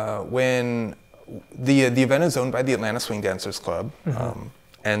when the event is owned by the Atlanta Swing Dancers Club,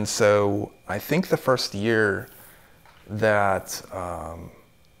 and so I think the first year that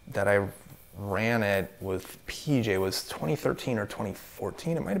I ran it with PJ was 2013 or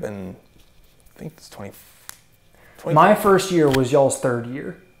 2014. It might have been, I think it's 20. My first year was y'all's third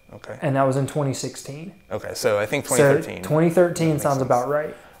year. Okay. And that was in 2016. Okay, so I think 2013. So 2013 sounds sense. About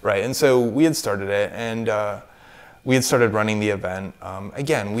right. Right, and so we had started it, and we had started running the event.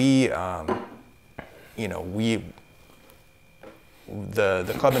 Again, the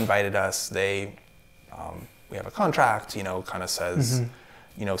club invited us. We have a contract, kind of says,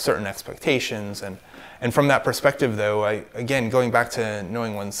 certain expectations, and from that perspective, though, again going back to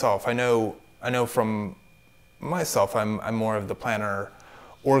knowing oneself, I know from myself, I'm more of the planner,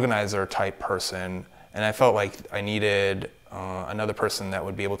 organizer type person, and I felt like I needed another person that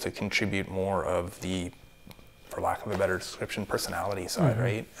would be able to contribute more of the, for lack of a better description, personality side,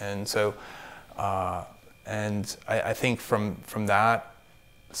 right? And so, and I think from that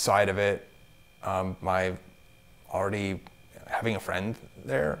side of it, my already having a friend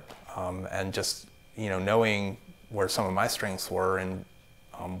there, and just knowing where some of my strengths were and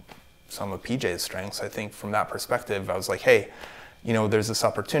some of PJ's strengths, I think from that perspective, I was like, hey, there's this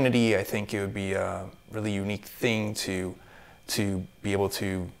opportunity. I think it would be a really unique thing to be able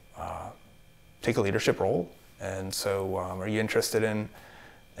to take a leadership role. And so, are you interested in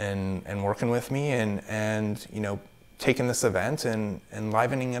and working with me and you know, taking this event and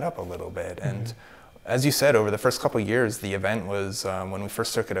livening it up a little bit. And as you said, over the first couple of years, the event was, when we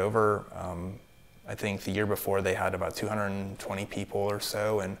first took it over, I think the year before they had about 220 people or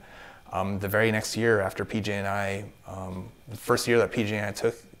so. And the very next year after PJ and I, the first year that PJ and I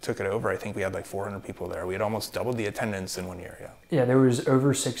took it over, I think we had like 400 people there. We had almost doubled the attendance in 1 year. Yeah, there was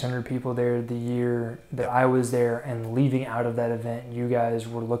over 600 people there the year that I was there, and leaving out of that event, you guys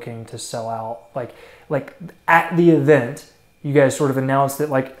were looking to sell out. Like at the event, you guys sort of announced that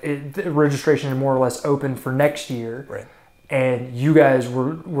like the registration had more or less opened for next year. Right. And you guys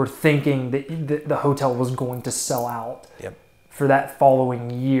were thinking that the hotel was going to sell out. Yep. For that following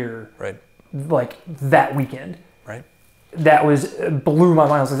year. Right. Like that weekend. Right. That blew my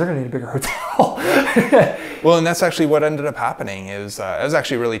mind. I was like, they're gonna need a bigger hotel. Well, and that's actually what ended up happening. It was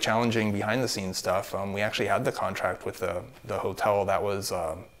actually really challenging behind the scenes stuff. We actually had the contract with the hotel that was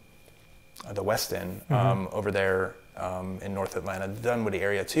the Westin over there in North Atlanta, the Dunwoody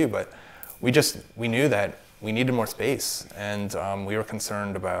area too. But we knew that we needed more space, and we were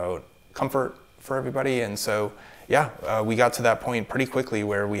concerned about comfort for everybody. And so, yeah, we got to that point pretty quickly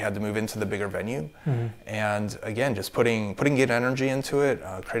where we had to move into the bigger venue. And again, just putting good energy into it,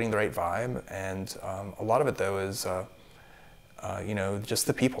 creating the right vibe. And a lot of it though is, you know, just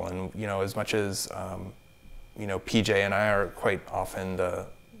the people. And, you know, as much as, you know, PJ and I are quite often the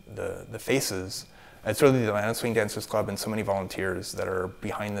faces, it's really the Atlanta Swing Dancers Club and so many volunteers that are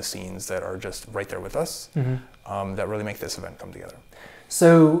behind the scenes that are just right there with us, that really make this event come together.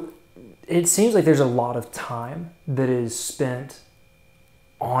 So it seems like there's a lot of time that is spent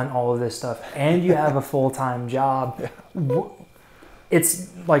on all of this stuff, and you have a full-time job. Yeah. It's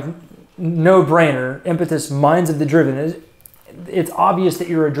like no brainer. Impetus, Minds of the Driven. It's obvious that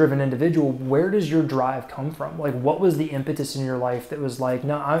you're a driven individual. Where does your drive come from? Like, what was the impetus in your life that was like,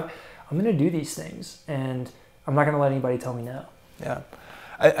 no, I'm going to do these things, and I'm not going to let anybody tell me no? Yeah,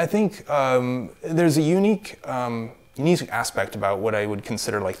 I think there's a unique aspect about what I would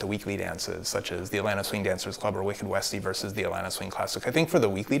consider like the weekly dances, such as the Atlanta Swing Dancers Club or Wicked Westie versus the Atlanta Swing Classic. I think for the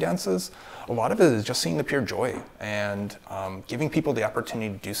weekly dances, a lot of it is just seeing the pure joy and giving people the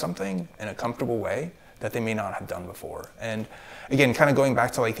opportunity to do something in a comfortable way that they may not have done before. And again, kind of going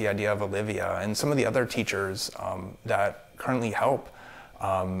back to like the idea of Olivia and some of the other teachers that currently help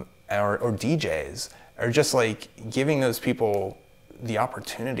or DJs are just like giving those people the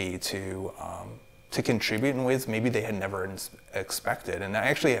opportunity to contribute in ways maybe they had never expected. And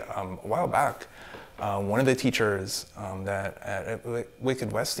actually, a while back, one of the teachers that at Wicked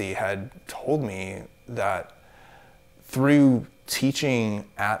Westie had told me that through teaching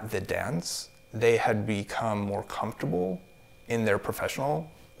at the dance, they had become more comfortable in their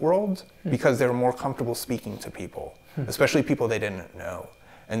professional world because they were more comfortable speaking to people, especially people they didn't know.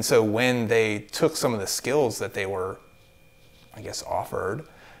 And so when they took some of the skills that they were, I guess, offered,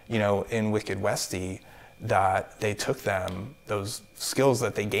 you know, in Wicked Westie, that they took them, those skills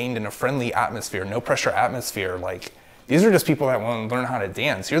that they gained in a friendly atmosphere, no pressure atmosphere, like these are just people that want to learn how to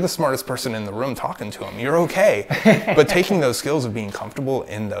dance. You're the smartest person in the room talking to them. You're okay. But taking those skills of being comfortable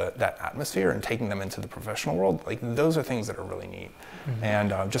in that atmosphere and taking them into the professional world, like those are things that are really neat.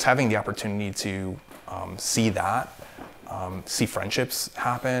 And just having the opportunity to see that, see friendships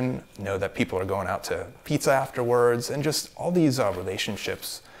happen, know that people are going out to pizza afterwards, and just all these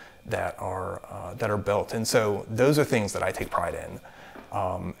relationships that are built. And so those are things that I take pride in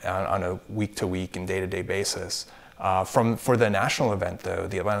on a week-to-week and day-to-day basis. For the national event, though,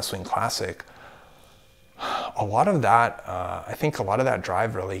 the Atlanta Swing Classic, a lot of that, I think a lot of that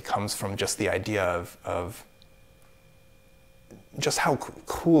drive really comes from just the idea of just how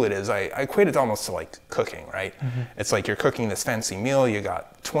cool it is. I equate it almost to like cooking, right? It's like you're cooking this fancy meal, you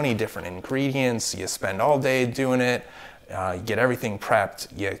got 20 different ingredients, you spend all day doing it, you get everything prepped,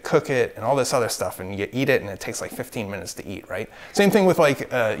 you cook it and all this other stuff, and you eat it and it takes like 15 minutes to eat, right? Same thing with like,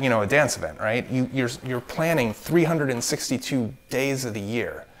 you know, a dance event, right? You're planning 362 days of the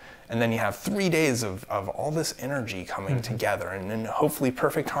year, and then you have 3 days of all this energy coming together and in hopefully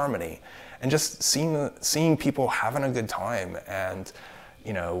perfect harmony, and just seeing people having a good time and,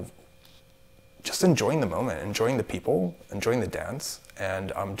 you know, just enjoying the moment, enjoying the people, enjoying the dance,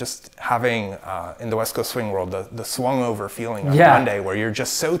 and just having, in the West Coast swing world, the swung over feeling on Monday where you're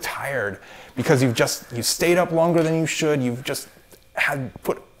just so tired because you stayed up longer than you should, you've just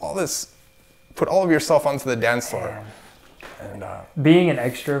put all of yourself onto the dance floor. And being an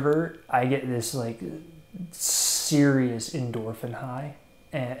extrovert, I get this like serious endorphin high,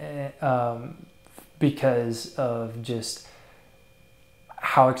 and because of just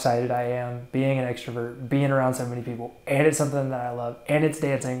how excited I am being an extrovert, being around so many people, and it's something that I love, and it's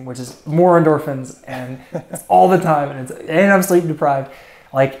dancing, which is more endorphins, and it's all the time, and I'm sleep deprived.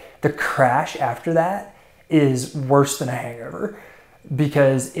 Like, the crash after that is worse than a hangover,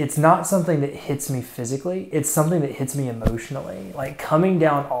 because it's not something that hits me physically, it's something that hits me emotionally. Like, coming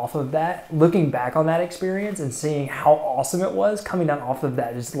down off of that, looking back on that experience and seeing how awesome it was, coming down off of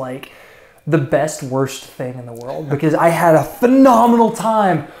that is like the best, worst thing in the world, because I had a phenomenal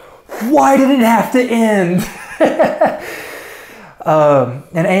time. Why did it have to end?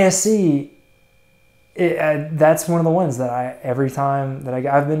 And ASC, that's one of the ones that every time that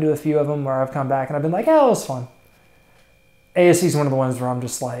I've been to a few of them where I've come back and I've been like, oh, it was fun. ASC is one of the ones where I'm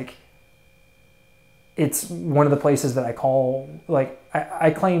just like, it's one of the places that I call, like,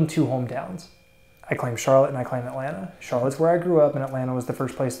 I claim two hometowns. I claim Charlotte and I claim Atlanta. Charlotte's where I grew up, and Atlanta was the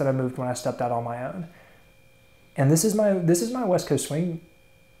first place that I moved when I stepped out on my own. And this is my West Coast Swing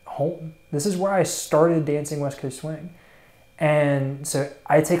home. This is where I started dancing West Coast Swing. And so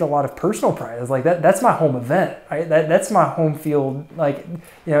I take a lot of personal pride. It's like that's my home event, right? That's my home field. Like,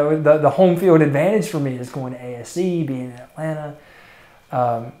 you know, the home field advantage for me is going to ASC, being in Atlanta.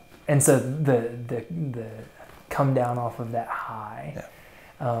 And so the come down off of that high.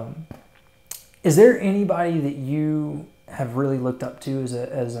 Yeah. Is there anybody that you have really looked up to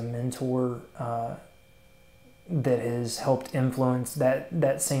as a mentor that has helped influence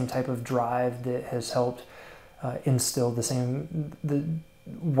that same type of drive, that has helped instill the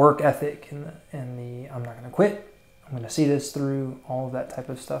work ethic and the I'm not going to quit, I'm going to see this through, all of that type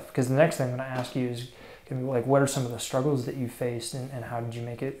of stuff? Because the next thing I'm going to ask you is going to be like, what are some of the struggles that you faced, and how did you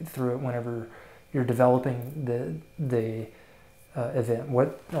make it through it whenever you're developing the event?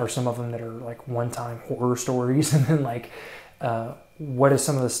 What are some of them that are like one-time horror stories, and then like what is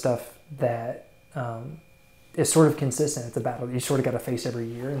some of the stuff that is sort of consistent? It's a battle you sort of got to face every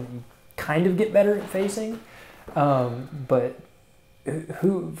year, and you kind of get better at facing. But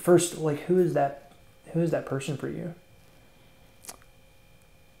who is that person for you?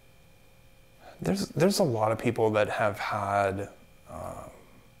 There's a lot of people that have had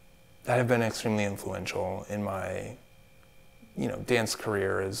that have been extremely influential in my dance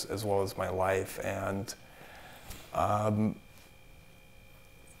career as well as my life, and I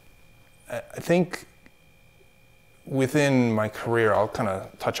think within my career, I'll kind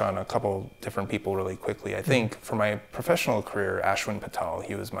of touch on a couple different people really quickly. I think for my professional career, Ashwin Patel,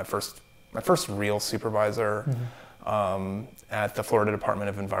 he was my first real supervisor at the Florida Department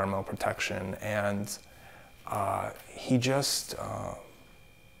of Environmental Protection, and he just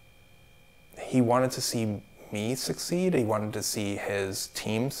he wanted to see me succeed. He wanted to see his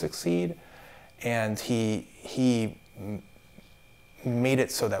team succeed, and he made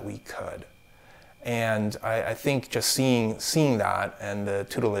it so that we could. And I think just seeing that and the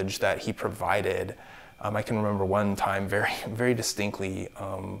tutelage that he provided, I can remember one time very, very distinctly.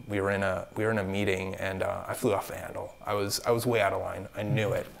 We were in a meeting, and I flew off the handle. I was way out of line. I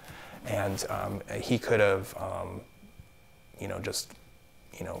knew it, and he could have, just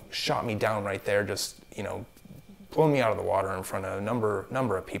shot me down right there, just blown me out of the water in front of a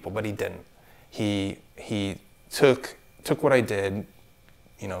number of people, but he didn't. He took what I did,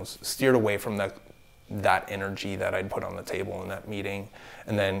 steered away from that energy that I'd put on the table in that meeting,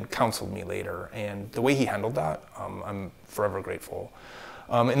 and then counseled me later. And the way he handled that, I'm forever grateful.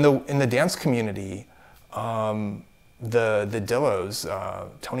 In the dance community, the Dillos,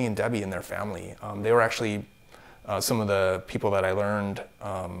 Tony and Debbie and their family, they were actually some of the people that I learned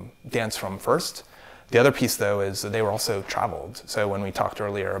dance from first. The other piece, though, is that they were also traveled. So when we talked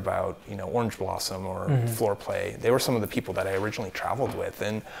earlier about, Orange Blossom or Floor Play, they were some of the people that I originally traveled with.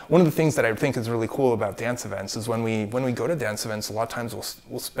 And one of the things that I think is really cool about dance events is when we go to dance events, a lot of times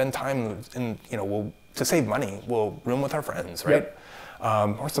we'll spend time in, to save money, we'll room with our friends, right?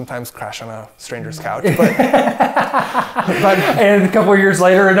 Yep. Or sometimes crash on a stranger's couch. But and a couple of years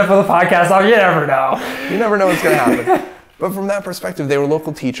later, enough of the podcast off, you never know. You never know what's going to happen. But from that perspective, they were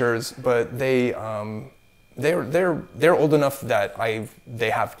local teachers, but they're old enough that they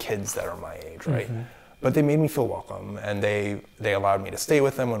have kids that are my age, right? Mm-hmm. But they made me feel welcome, and they allowed me to stay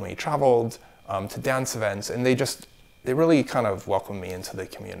with them when we traveled to dance events, and they really kind of welcomed me into the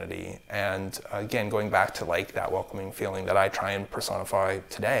community. And again, going back to like that welcoming feeling that I try and personify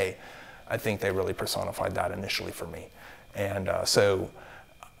today, I think they really personified that initially for me. And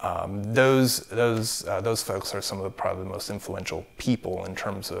those folks are some of probably the most influential people in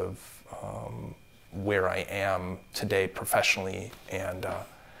terms of where I am today professionally and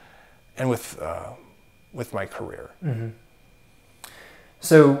with my career. Mm-hmm.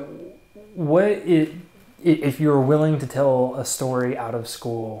 So if you're willing to tell a story out of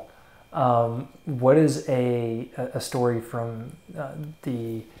school, what is a story from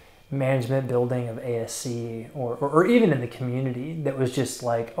the management building of ASC or even in the community that was just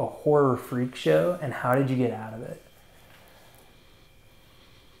like a horror freak show, and how did you get out of it?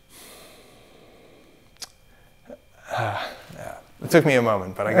 Yeah. It took me a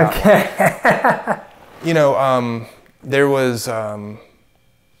moment, but I got one. You know, there was,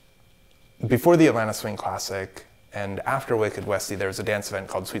 before the Atlanta Swing Classic and after Wicked Westie, there was a dance event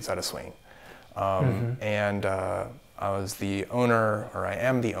called Sweet Side of Swing. And I was the owner, or I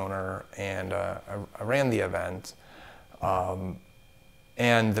am the owner, and I ran the event.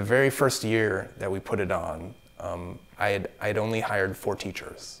 And the very first year that we put it on, I'd only hired 4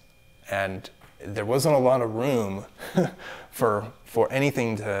 teachers. And there wasn't a lot of room for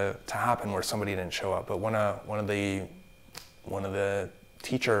anything to happen where somebody didn't show up. But one of the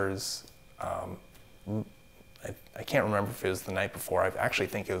teachers, I can't remember if it was the night before. I actually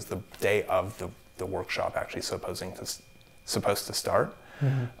think it was the day of the workshop actually supposed to start.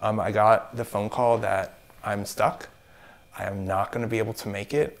 I got the phone call that I'm stuck. I am not going to be able to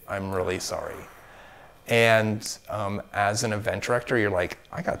make it. I'm really sorry. And as an event director, you're like,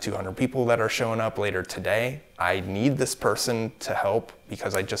 I got 200 people that are showing up later today. I need this person to help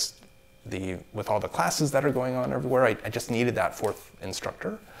because with all the classes that are going on everywhere, I just needed that 4th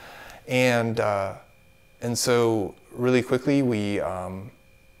instructor. And so really quickly, we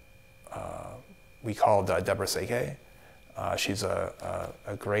called Deborah Seke. She's a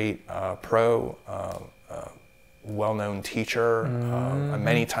great pro, well-known teacher, a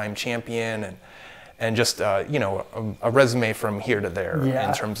many-time champion, and just you know, a resume from here to there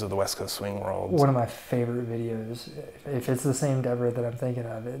in terms of the West Coast swing world. One of my favorite videos, if it's the same Deborah that I'm thinking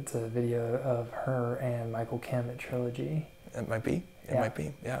of, it's a video of her and Michael Kim at Trilogy. It might be. It might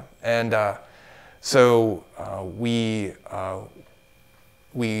be. Yeah. And so we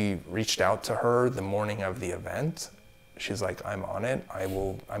reached out to her the morning of the event. She's like, I'm on it.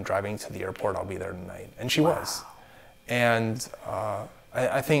 I'm driving to the airport. I'll be there tonight. And she was. And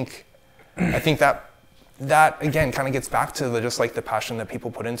I think that again kind of gets back to just like the passion that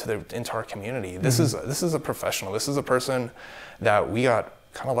people put into our community. This is a professional. This is a person that we got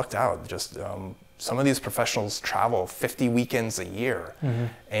kind of lucked out. Just some of these professionals travel 50 weekends a year,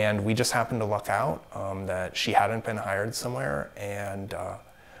 and we just happened to luck out that she hadn't been hired somewhere. And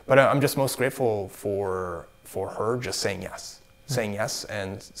but I'm just most grateful for her just saying yes,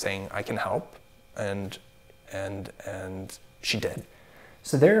 and saying I can help, and she did.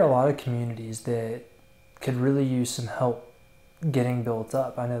 So there are a lot of communities that could really use some help getting built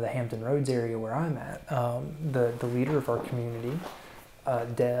up. I know the Hampton Roads area where I'm at, the leader of our community,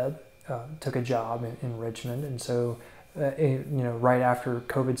 Deb, took a job in Richmond, and so you know, right after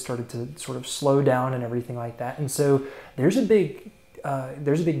COVID started to sort of slow down and everything like that, and so there's a big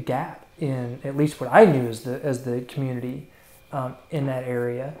gap in at least what I knew as the community in that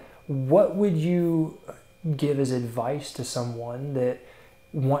area. What would you give as advice to someone that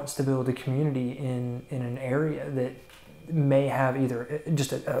wants to build a community in an area that may have either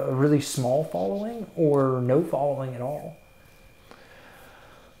just a really small following or no following at all?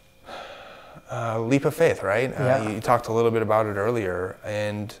 Leap of faith, right? Yeah. You talked a little bit about it earlier,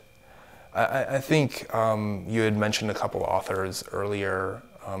 and I think you had mentioned a couple authors earlier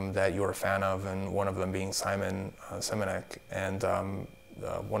that you're a fan of, and one of them being Simon Sinek, and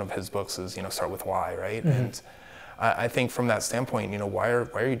one of his books is, you know, Start With Why, right? And I think from that standpoint, you know, why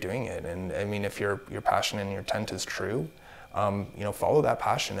are you doing it? And I mean, if your passion and your intent is true, you know, follow that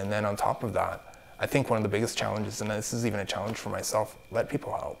passion. And then on top of that, I think one of the biggest challenges, and this is even a challenge for myself, let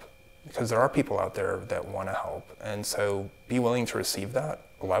people help. Because there are people out there that want to help. And so be willing to receive that,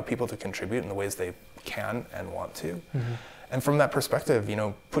 allow people to contribute in the ways they can and want to. And from that perspective, you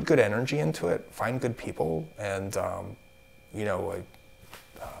know, put good energy into it, find good people, and you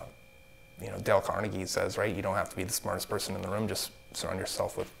know, Dale Carnegie says, right, you don't have to be the smartest person in the room, just surround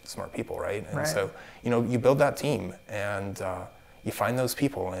yourself with smart people, right? And so, you know, you build that team, and you find those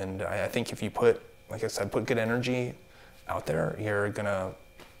people. And I think if you put, like I said, put good energy out there, you're gonna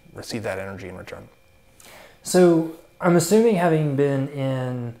receive that energy in return. So I'm assuming, having been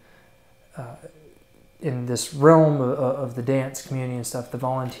in this realm of the dance community and stuff, the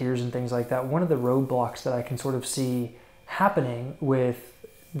volunteers and things like that, one of the roadblocks that I can sort of see happening with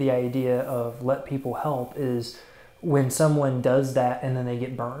the idea of let people help is when someone does that and then they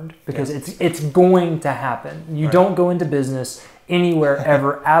get burned, because it's going to happen. You don't go into business anywhere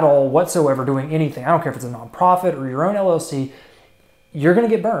ever at all whatsoever doing anything. I don't care if it's a nonprofit or your own LLC. You're going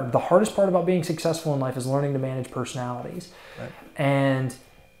to get burned. The hardest part about being successful in life is learning to manage personalities. And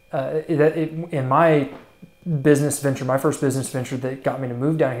in my business venture, my first business venture that got me to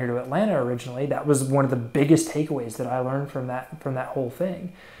move down here to Atlanta originally, that was one of the biggest takeaways that I learned from that whole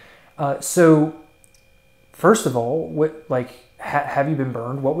thing. So first of all, what, like, have you been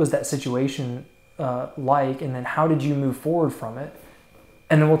burned? What was that situation like? And then how did you move forward from it?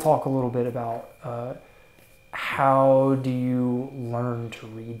 And then we'll talk a little bit about how do you learn to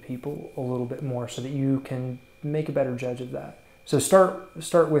read people a little bit more so that you can make a better judge of that. So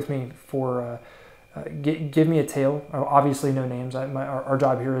start with me for give me a tale. Obviously, no names. Our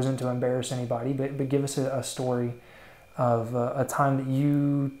job here isn't to embarrass anybody, but give us a story of a time that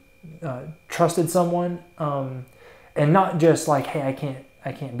you trusted someone, and not just like, hey,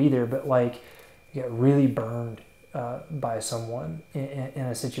 I can't be there, but like you got really burned by someone in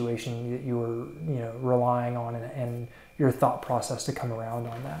a situation that you were relying on, and your thought process to come around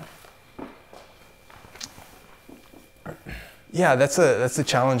on that. Yeah, that's a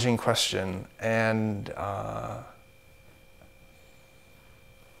challenging question, and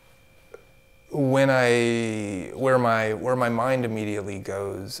where my mind immediately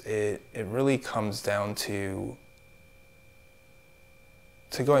goes, it really comes down to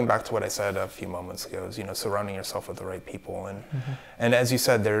going back to what I said a few moments ago, is surrounding yourself with the right people, and and as you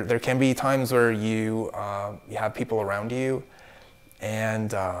said, there can be times where you have people around you,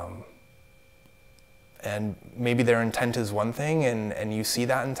 and maybe their intent is one thing, and you see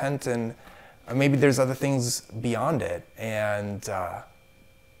that intent, and maybe there's other things beyond it, and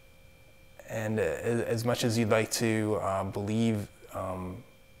as much as you'd like to believe,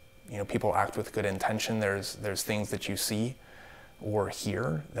 people act with good intention, there's things that you see or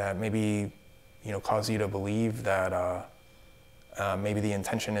hear that maybe cause you to believe that maybe the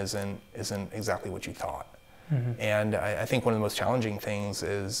intention isn't exactly what you thought. And I think one of the most challenging things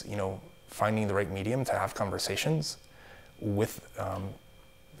is finding the right medium to have conversations with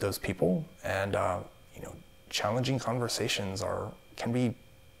those people, and challenging conversations can be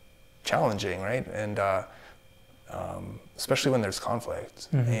challenging, right? And especially when there's conflict,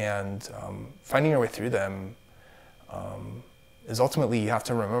 and finding your way through them is ultimately, you have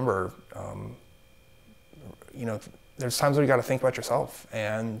to remember, there's times where you got to think about yourself,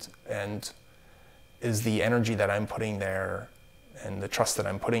 and is the energy that I'm putting there and the trust that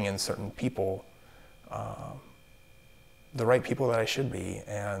I'm putting in certain people the right people that I should be.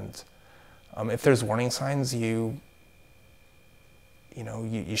 And if there's warning signs, you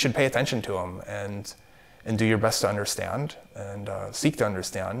should pay attention to them and do your best to understand and seek to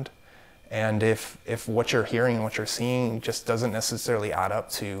understand. And if what you're hearing and what you're seeing just doesn't necessarily add up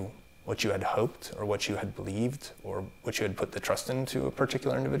to what you had hoped or what you had believed or what you had put the trust into a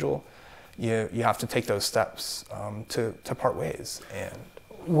particular individual, you have to take those steps to part ways. And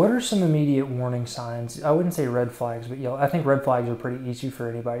what are some immediate warning signs? I wouldn't say red flags, but yellow. I think red flags are pretty easy for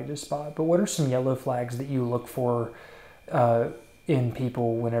anybody to spot. But what are some yellow flags that you look for in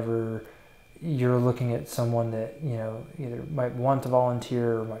people whenever you're looking at someone that either might want to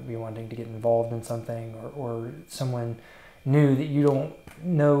volunteer or might be wanting to get involved in something, or someone new that you don't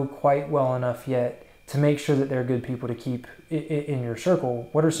know quite well enough yet to make sure that they're good people to keep in your circle?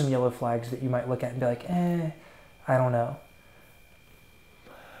 What are some yellow flags that you might look at and be like, I don't know?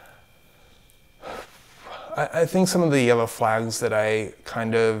 I think some of the yellow flags that I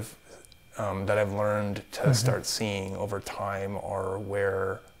kind of that I've learned to start seeing over time are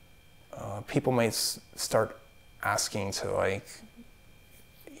where people might start asking to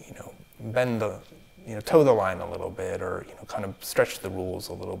bend the toe the line a little bit, or kind of stretch the rules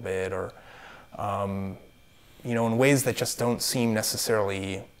a little bit, or in ways that just don't seem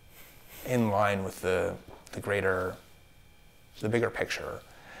necessarily in line with the bigger picture.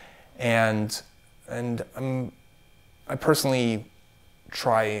 And I personally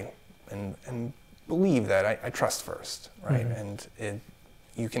try and believe that I trust first, right? And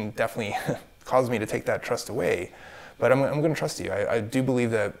you can definitely cause me to take that trust away, but I'm going to trust you. I do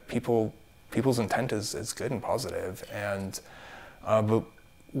believe that people's intent is good and positive, and but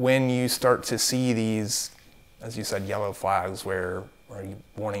when you start to see these, as you said, yellow flags, or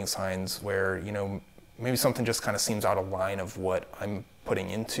warning signs, where maybe something just kind of seems out of line of what I'm putting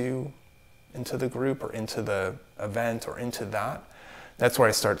into the group or into the event or into that's where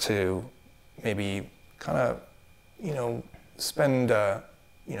I start to maybe kind of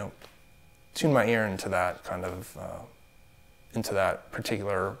tune my ear into that kind of into that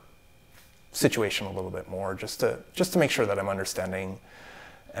particular situation a little bit more, just to make sure that I'm understanding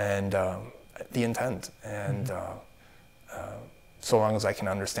and the intent, and so long as I can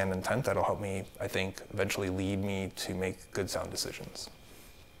understand intent, that'll help me, I think, eventually lead me to make good, sound decisions.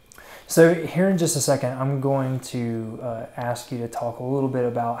 So here in just a second, I'm going to ask you to talk a little bit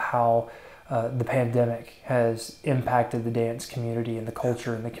about how the pandemic has impacted the dance community and the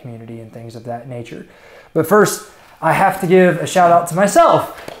culture in the community and things of that nature. But first, I have to give a shout out to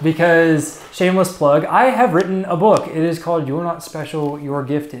myself because, shameless plug, I have written a book. It is called You're Not Special, You're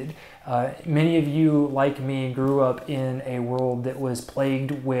Gifted. Many of you, like me, grew up in a world that was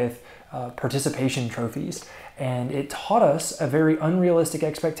plagued with participation trophies. And it taught us a very unrealistic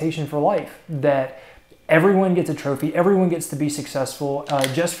expectation for life, that everyone gets a trophy, everyone gets to be successful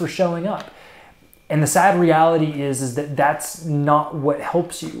just for showing up. And the sad reality is that that's not what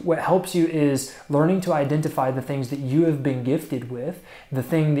helps you. What helps you is learning to identify the things that you have been gifted with, the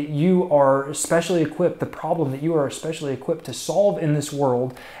thing that you are especially equipped, the problem that you are especially equipped to solve in this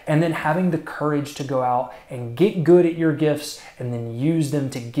world, and then having the courage to go out and get good at your gifts and then use them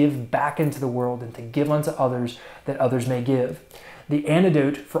to give back into the world and to give unto others that others may give. The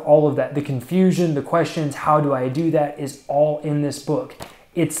antidote for all of that, the confusion, the questions, how do I do that, is all in this book.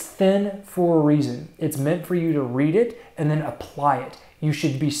 It's thin for a reason. It's meant for you to read it and then apply it. You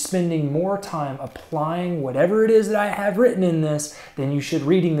should be spending more time applying whatever it is that I have written in this than you should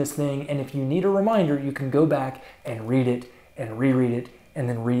reading this thing. And if you need a reminder, you can go back and read it and reread it and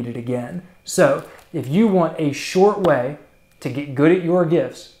then read it again. So if you want a short way to get good at your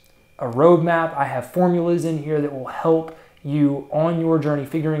gifts, a roadmap, I have formulas in here that will help you on your journey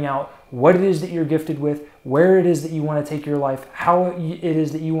figuring out what it is that you're gifted with, where it is that you want to take your life, how it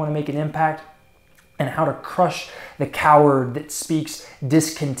is that you want to make an impact, and how to crush the coward that speaks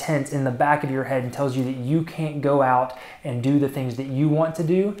discontent in the back of your head and tells you that you can't go out and do the things that you want to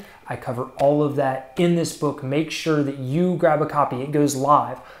do. I cover all of that in this book. Make sure that you grab a copy. It goes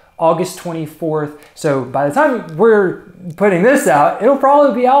live August 24th. So by the time we're putting this out, it'll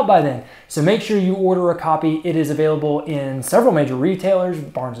probably be out by then. So make sure you order a copy. It is available in several major retailers.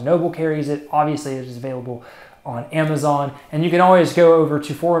 Barnes & Noble carries it. Obviously, it is available on Amazon. And you can always go over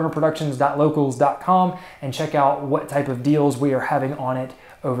to forerunnerproductions.locals.com and check out what type of deals we are having on it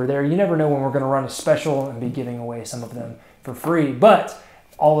over there. You never know when we're going to run a special and be giving away some of them for free. But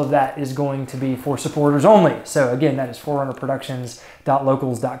all of that is going to be for supporters only. So again, that is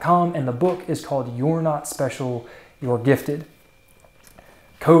forerunnerproductions.locals.com, and the book is called You're Not Special, You're Gifted.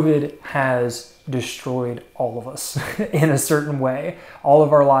 COVID has destroyed all of us in a certain way. All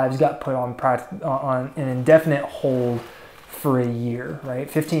of our lives got put on an indefinite hold for a year, right?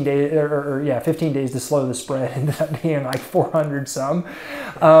 15 days, 15 days to slow the spread ended up being like 400 some.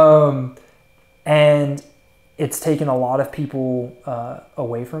 And it's taken a lot of people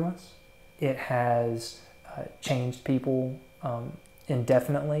away from us. It has changed people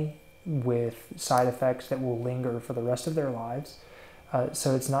indefinitely with side effects that will linger for the rest of their lives.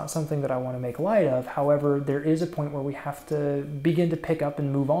 So it's not something that I want to make light of. However, there is a point where we have to begin to pick up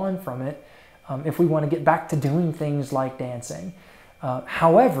and move on from it if we want to get back to doing things like dancing.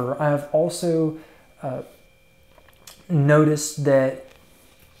 However, I have also noticed that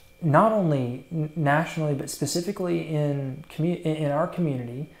not only nationally, but specifically in our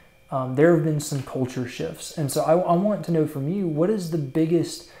community, there have been some culture shifts. And so I want to know from you, what is the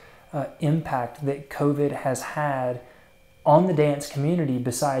biggest impact that COVID has had on the dance community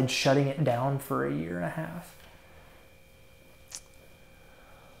besides shutting it down for a year and a half?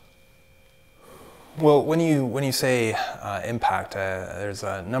 Well, when you say impact, there's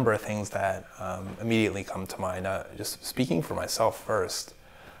a number of things that immediately come to mind. Just speaking for myself first,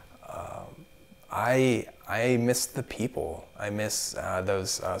 I miss the people. I miss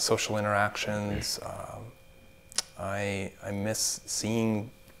those social interactions. I miss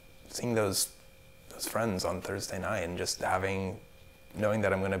seeing those friends on Thursday night and just knowing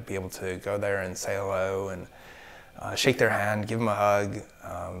that I'm going to be able to go there and say hello and shake their hand, give them a hug,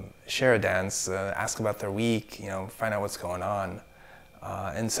 share a dance, ask about their week, find out what's going on.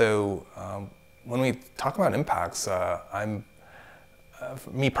 And so when we talk about impacts,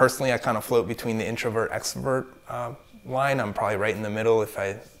 me personally, I kind of float between the introvert-extrovert line. I'm probably right in the middle. If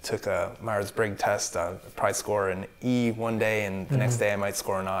I took a Myers-Briggs test, I'd probably score an E one day, and the next day I might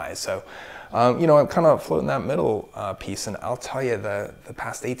score an I. So, I'm kind of floating that middle piece, and I'll tell you, the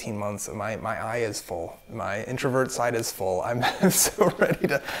past 18 months, my eye is full. My introvert side is full. I'm so ready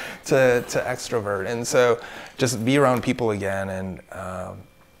to extrovert, and so just be around people again, and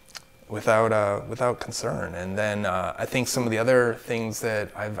without concern. And then I think some of the other things that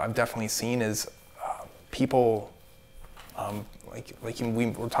I've definitely seen is people like we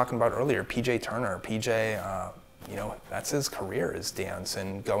were talking about earlier, PJ Turner. PJ, that's his career, is dance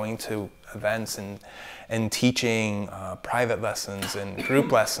and going to events and teaching private lessons and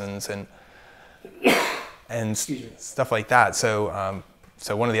group lessons and stuff like that. So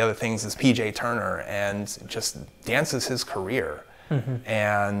one of the other things is PJ Turner, and just dance is his career. Mm-hmm.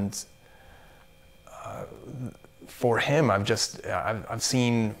 And for him, I've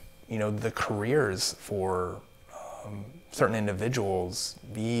seen, you know, the careers for certain individuals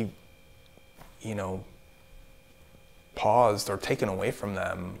be, you know, paused or taken away from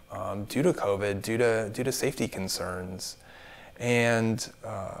them due to COVID, due to safety concerns, and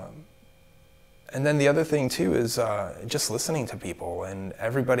then the other thing too is just listening to people, and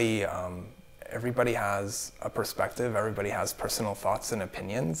everybody has a perspective, everybody has personal thoughts and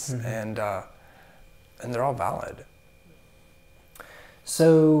opinions, and they're all valid.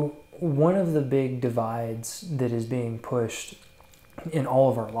 So one of the big divides that is being pushed in all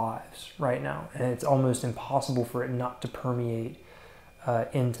of our lives right now, and it's almost impossible for it not to permeate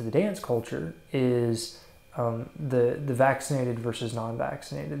into the dance culture, is the vaccinated versus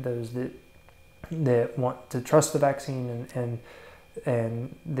non-vaccinated. Those that want to trust the vaccine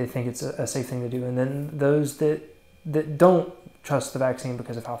and they think it's a safe thing to do, and then those that don't trust the vaccine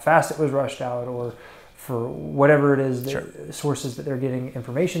because of how fast it was rushed out, or for whatever it is, Sure. Sources that they're getting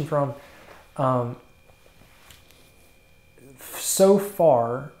information from. So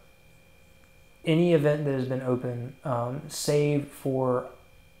far, any event that has been open, save for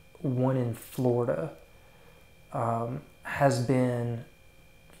one in Florida, has been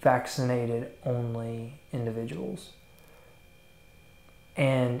vaccinated only individuals.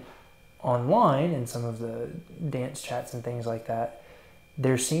 And online, in some of the dance chats and things like that,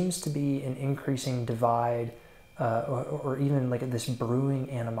 there seems to be an increasing divide, or even like this brewing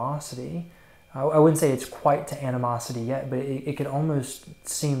animosity. I wouldn't say it's quite to animosity yet, but it could almost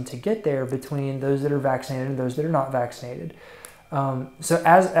seem to get there between those that are vaccinated and those that are not vaccinated. So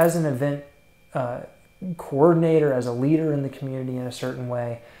as an event coordinator, as a leader in the community in a certain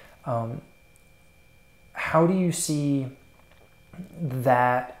way, how do you see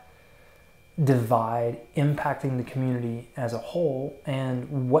that divide impacting the community as a whole,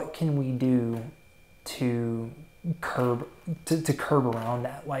 and what can we do to curb around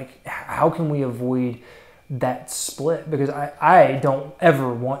that? Like, how can we avoid that split? Because I don't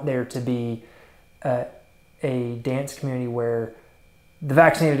ever want there to be a dance community where the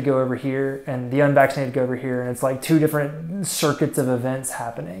vaccinated go over here and the unvaccinated go over here, and it's like two different circuits of events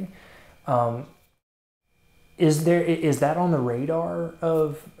happening. Is that on the radar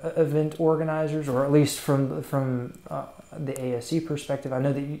of event organizers, or at least from the ASC perspective? I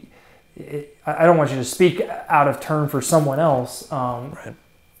know that I don't want you to speak out of turn for someone else, Right.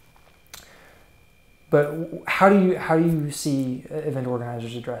 But how do you see event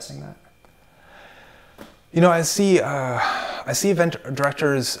organizers addressing that? You know, I see event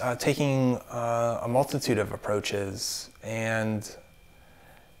directors taking a multitude of approaches, and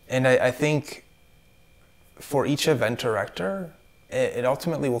I think for each event director, it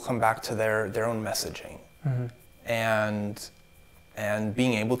ultimately will come back to their own messaging, and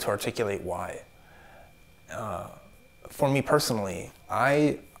being able to articulate why. For me personally,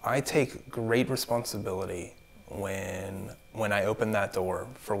 I take great responsibility when I open that door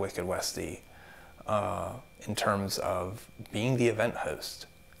for Wicked Westie, in terms of being the event host,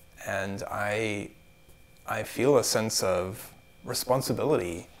 and I feel a sense of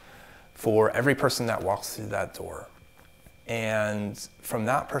responsibility for every person that walks through that door. And from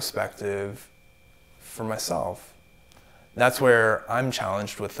that perspective, for myself, that's where I'm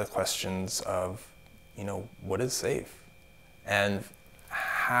challenged with the questions of, you know, what is safe? And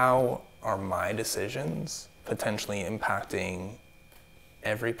how are my decisions potentially impacting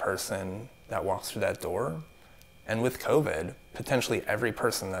every person that walks through that door? And with COVID, potentially every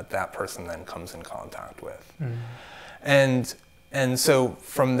person that person then comes in contact with. And so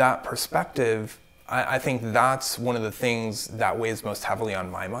from that perspective, I think that's one of the things that weighs most heavily on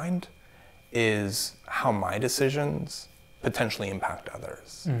my mind, is how my decisions potentially impact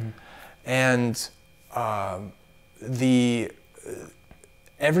others. And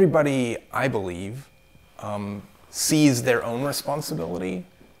everybody, I believe, sees their own responsibility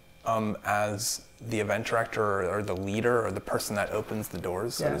as the event director or the leader or the person that opens the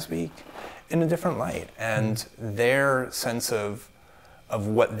doors, so to speak, in a different light. And their sense of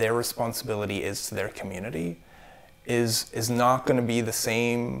what their responsibility is to their community is not going to be the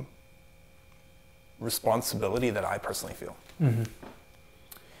same responsibility that I personally feel.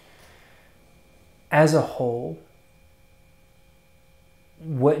 As a whole,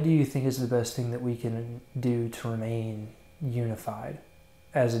 what do you think is the best thing that we can do to remain unified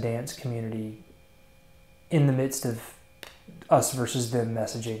as a dance community in the midst of us versus them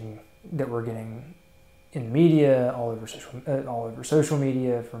messaging that we're getting in the media, all over social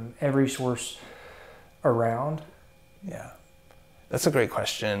media, from every source around? Yeah, that's a great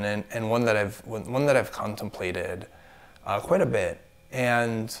question, and one that I've contemplated quite a bit.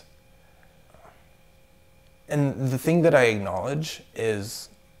 And and the thing that I acknowledge is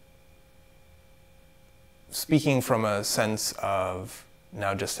speaking from a sense of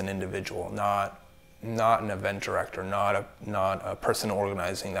now just an individual, not an event director, not a person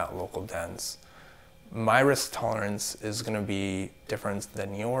organizing that local dance. My risk tolerance is going to be different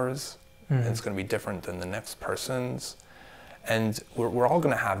than yours. Mm-hmm. It's going to be different than the next person's. And we're all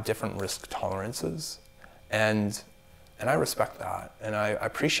going to have different risk tolerances. And I respect that. And I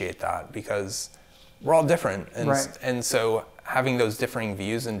appreciate that because we're all different. And, right. And so having those differing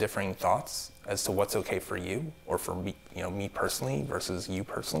views and differing thoughts as to what's okay for you or for me, me personally versus you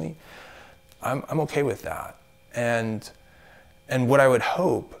personally, I'm okay with that. And what I would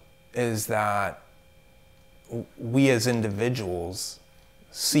hope is that we as individuals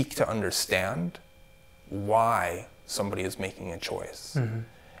seek to understand why somebody is making a choice, mm-hmm.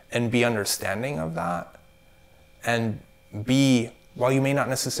 and be understanding of that, and while you may not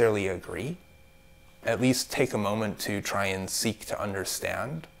necessarily agree, at least take a moment to try and seek to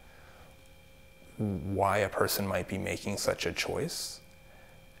understand why a person might be making such a choice.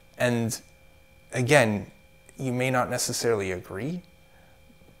 And again, you may not necessarily agree.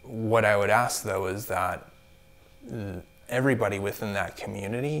 What I would ask though is that everybody within that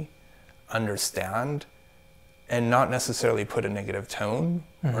community understand and not necessarily put a negative tone,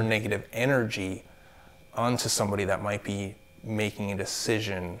 mm-hmm. or negative energy onto somebody that might be making a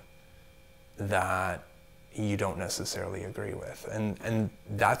decision that you don't necessarily agree with. And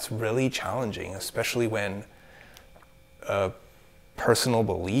that's really challenging, especially when a personal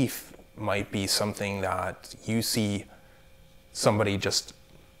belief might be something that you see somebody just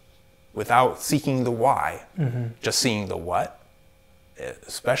without seeking the why, mm-hmm. just seeing the what,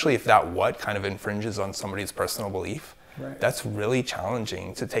 especially if that what kind of infringes on somebody's personal belief. Right. That's really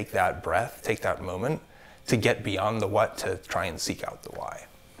challenging to take that breath, take that moment to get beyond the what to try and seek out the why.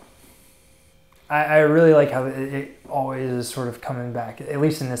 I really like how it always is sort of coming back, at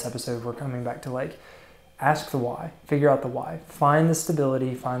least in this episode, we're coming back to like, ask the why, figure out the why, find the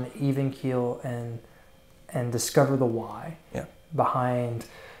stability, find the even keel, and discover the why behind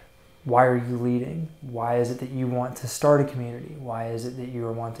why are you leading? Why is it that you want to start a community? Why is it that you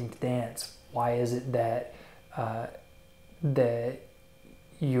are wanting to dance? Why is it that that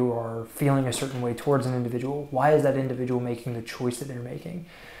you are feeling a certain way towards an individual? Why is that individual making the choice that they're making?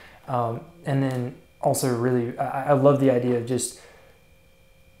 And then also really, I love the idea of just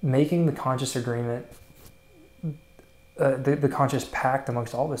making the conscious agreement, the conscious pact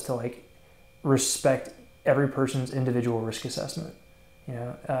amongst all of us to like respect every person's individual risk assessment.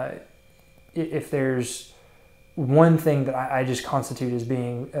 If there's one thing that I just constitute as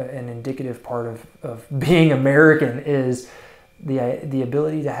being an indicative part of being American is the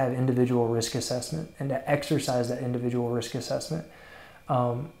ability to have individual risk assessment and to exercise that individual risk assessment.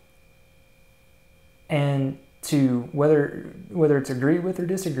 And to whether it's agreed with or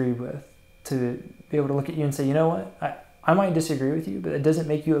disagreed with, to be able to look at you and say, you know what, I might disagree with you, but it doesn't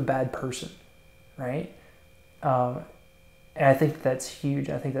make you a bad person, right? And I think that's huge.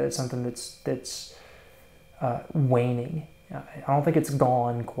 I think that it's something that's waning. I don't think it's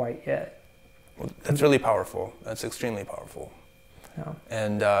gone quite yet. Well, that's really powerful. That's extremely powerful. Yeah.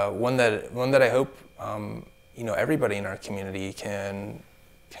 And one that I hope everybody in our community can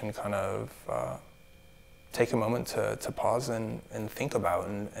kind of take a moment to pause and think about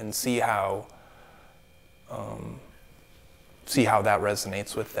and see how that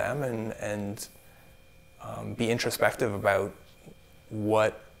resonates with them and be introspective about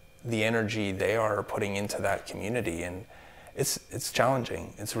what the energy they are putting into that community. And it's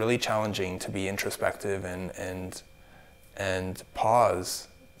challenging. It's really challenging to be introspective and pause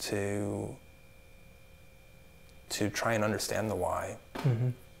to try and understand the why. Mm-hmm.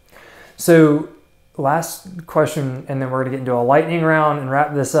 So last question, and then we're gonna get into a lightning round and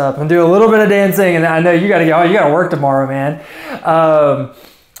wrap this up and do a little bit of dancing. And I know you gotta go. You gotta work tomorrow, man.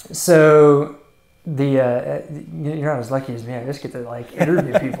 So you're not as lucky as me. I just get to like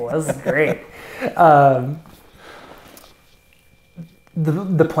interview people. This is great.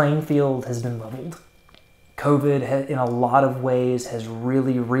 The playing field has been leveled. COVID in a lot of ways has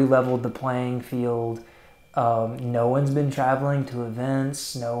really re-leveled the playing field. No one's been traveling to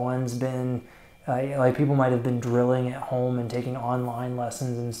events. No one's been like people might have been drilling at home and taking online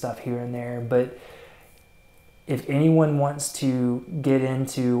lessons and stuff here and there. But if anyone wants to get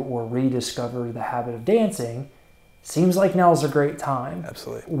into or rediscover the habit of dancing, seems like now's a great time.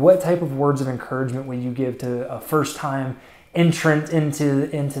 Absolutely. What type of words of encouragement would you give to a first-time entrant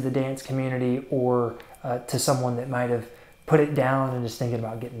into the dance community, or to someone that might have put it down and is thinking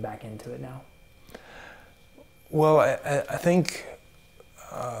about getting back into it now? Well, I think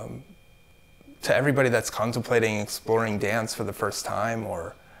to everybody that's contemplating exploring dance for the first time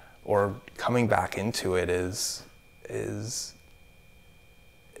or coming back into it is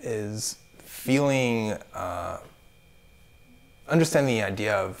feeling, understanding the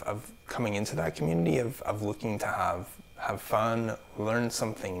idea of coming into that community, of looking to have fun, learn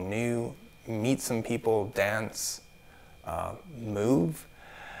something new, meet some people, dance, move.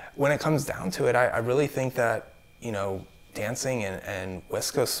 When it comes down to it, I really think that, you know, dancing and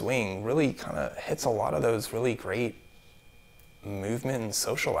West Coast swing really kind of hits a lot of those really great movement and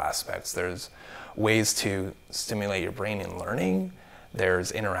social aspects. There's ways to stimulate your brain in learning.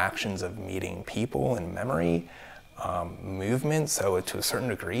 There's interactions of meeting people and memory, movement. So to a certain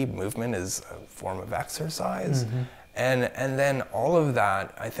degree, movement is a form of exercise. Mm-hmm. And then all of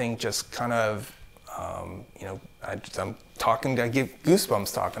that, I think, just kind of, you know, I get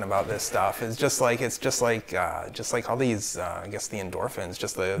goosebumps talking about this stuff. It's just like all these, I guess, the endorphins,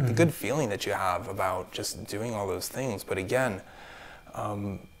 just the good feeling that you have about just doing all those things. But again,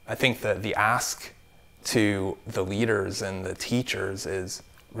 I think that the ask to the leaders and the teachers is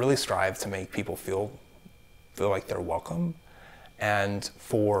really strive to make people feel like they're welcome. And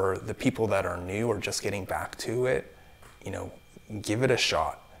for the people that are new or just getting back to it, you know, give it a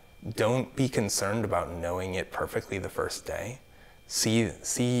shot. Don't be concerned about knowing it perfectly the first day.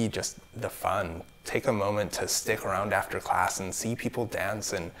 See just the fun. Take a moment to stick around after class and see people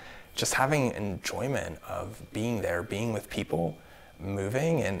dance and just having enjoyment of being there, being with people,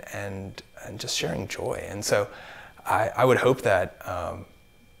 moving and just sharing joy. And so I would hope that,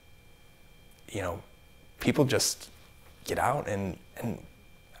 you know, people just get out and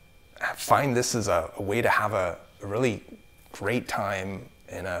find this as a way to have a really great time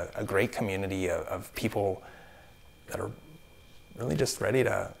in a great community of people that are really just ready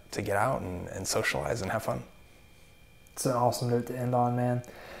to get out and socialize and have fun. It's an awesome note to end on, man.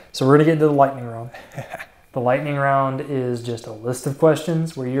 So we're gonna get into the lightning round. The lightning round is just a list of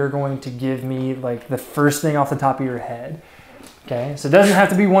questions where you're going to give me like the first thing off the top of your head. Okay, so it doesn't have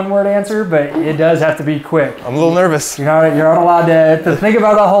to be one word answer, but it does have to be quick. I'm a little nervous. You're not allowed to think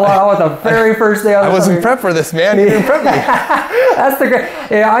about a whole lot with the very first thing. I wasn't prepped for this, man. You didn't prep me. That's the great.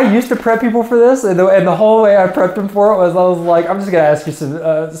 Yeah, I used to prep people for this, and the whole way I prepped them for it was I was like, I'm just gonna ask you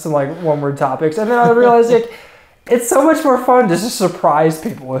some like one word topics, and then I realized like it's so much more fun just to surprise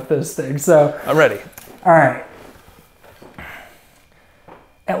people with this thing. So I'm ready. All right,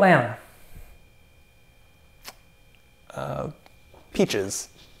 Atlanta. Peaches.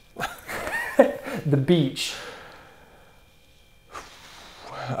 The beach.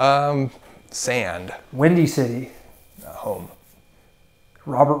 Sand. Windy City. Home.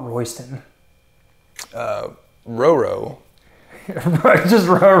 Robert Royston. Roro. Just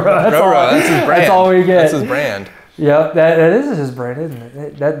Roro. That's his brand. That's all we get. That's his brand. Yep, that is his brand, isn't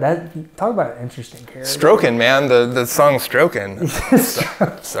it? That talk about an interesting character. Stroking, man. The song Stroking.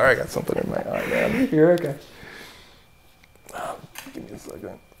 Sorry, I got something in my eye, man. You're okay. Give me a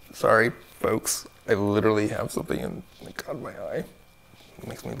second. Sorry, folks. I literally have something in my eye. It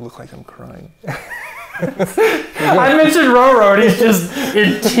makes me look like I'm crying. I mentioned Roro and he's just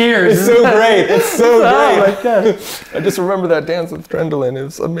in tears. It's so great. It's so great. Oh my gosh. I just remember that dance with Trendolin. It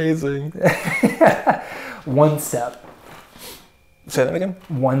was amazing. One step. Say that again?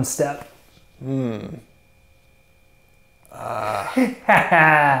 One step.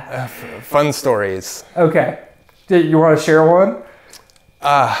 Fun stories. Okay. You want to share one?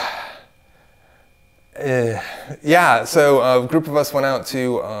 Yeah. So a group of us went out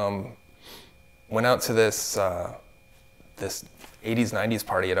to this this 80s 90s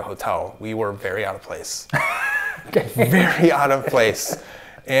party at a hotel. We were very out of place. Okay. Very out of place.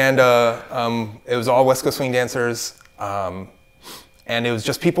 And it was all West Coast swing dancers. And it was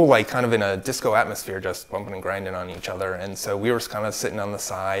just people like kind of in a disco atmosphere, just bumping and grinding on each other. And so we were kind of sitting on the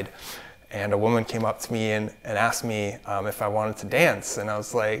side. And a woman came up to me and asked me if I wanted to dance. And I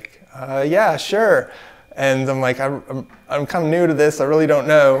was like, yeah, sure. And I'm like, I'm kind of new to this. I really don't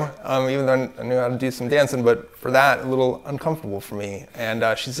know, even though I knew how to do some dancing. But for that, a little uncomfortable for me. And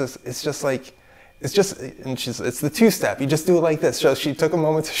she says, it's the two-step. You just do it like this. So she took a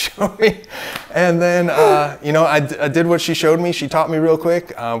moment to show me. And then, you know, I did what she showed me. She taught me real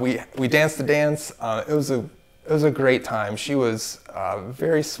quick. We danced the dance. It was a great time. She was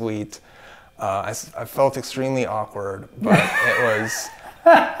very sweet. I felt extremely awkward, but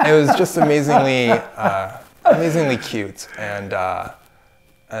it was just amazingly cute and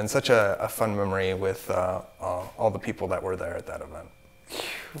such a fun memory with all the people that were there at that event.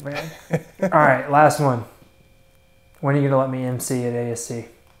 Man. All right, last one. When are you gonna let me MC at ASC?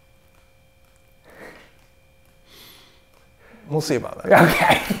 We'll see about that.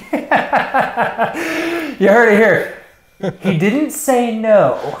 Okay. You heard it here. He didn't say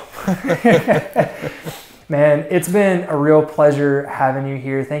no. Man, it's been a real pleasure having you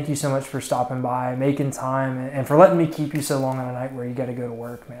here. Thank you so much for stopping by, making time, and for letting me keep you so long on a night where you got to go to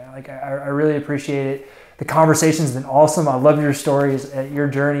work, man. Like, I really appreciate it. The conversation's been awesome. I love your stories. Your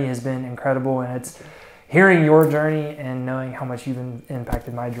journey has been incredible, and it's hearing your journey and knowing how much you've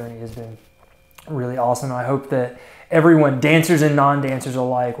impacted my journey has been really awesome. I hope that everyone, dancers and non-dancers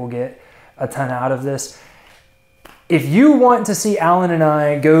alike, will get a ton out of this. If you want to see Alan and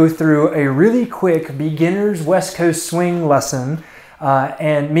I go through a really quick beginner's West Coast swing lesson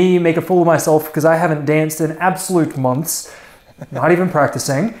and me make a fool of myself because I haven't danced in absolute months, not even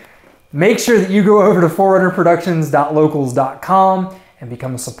practicing, make sure that you go over to forerunnerproductions.locals.com and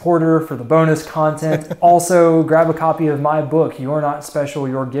become a supporter for the bonus content. Also, grab a copy of my book, You're Not Special,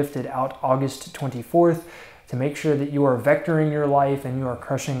 You're Gifted, out August 24th, to make sure that you are vectoring your life and you are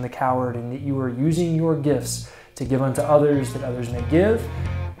crushing the coward and that you are using your gifts to give unto others that others may give.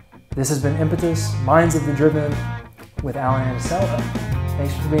 This has been Impetus, Minds of the Driven, with Alan and Annicella.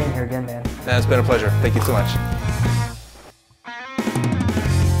 Thanks for being here again, man. It's been a pleasure. Thank you so much.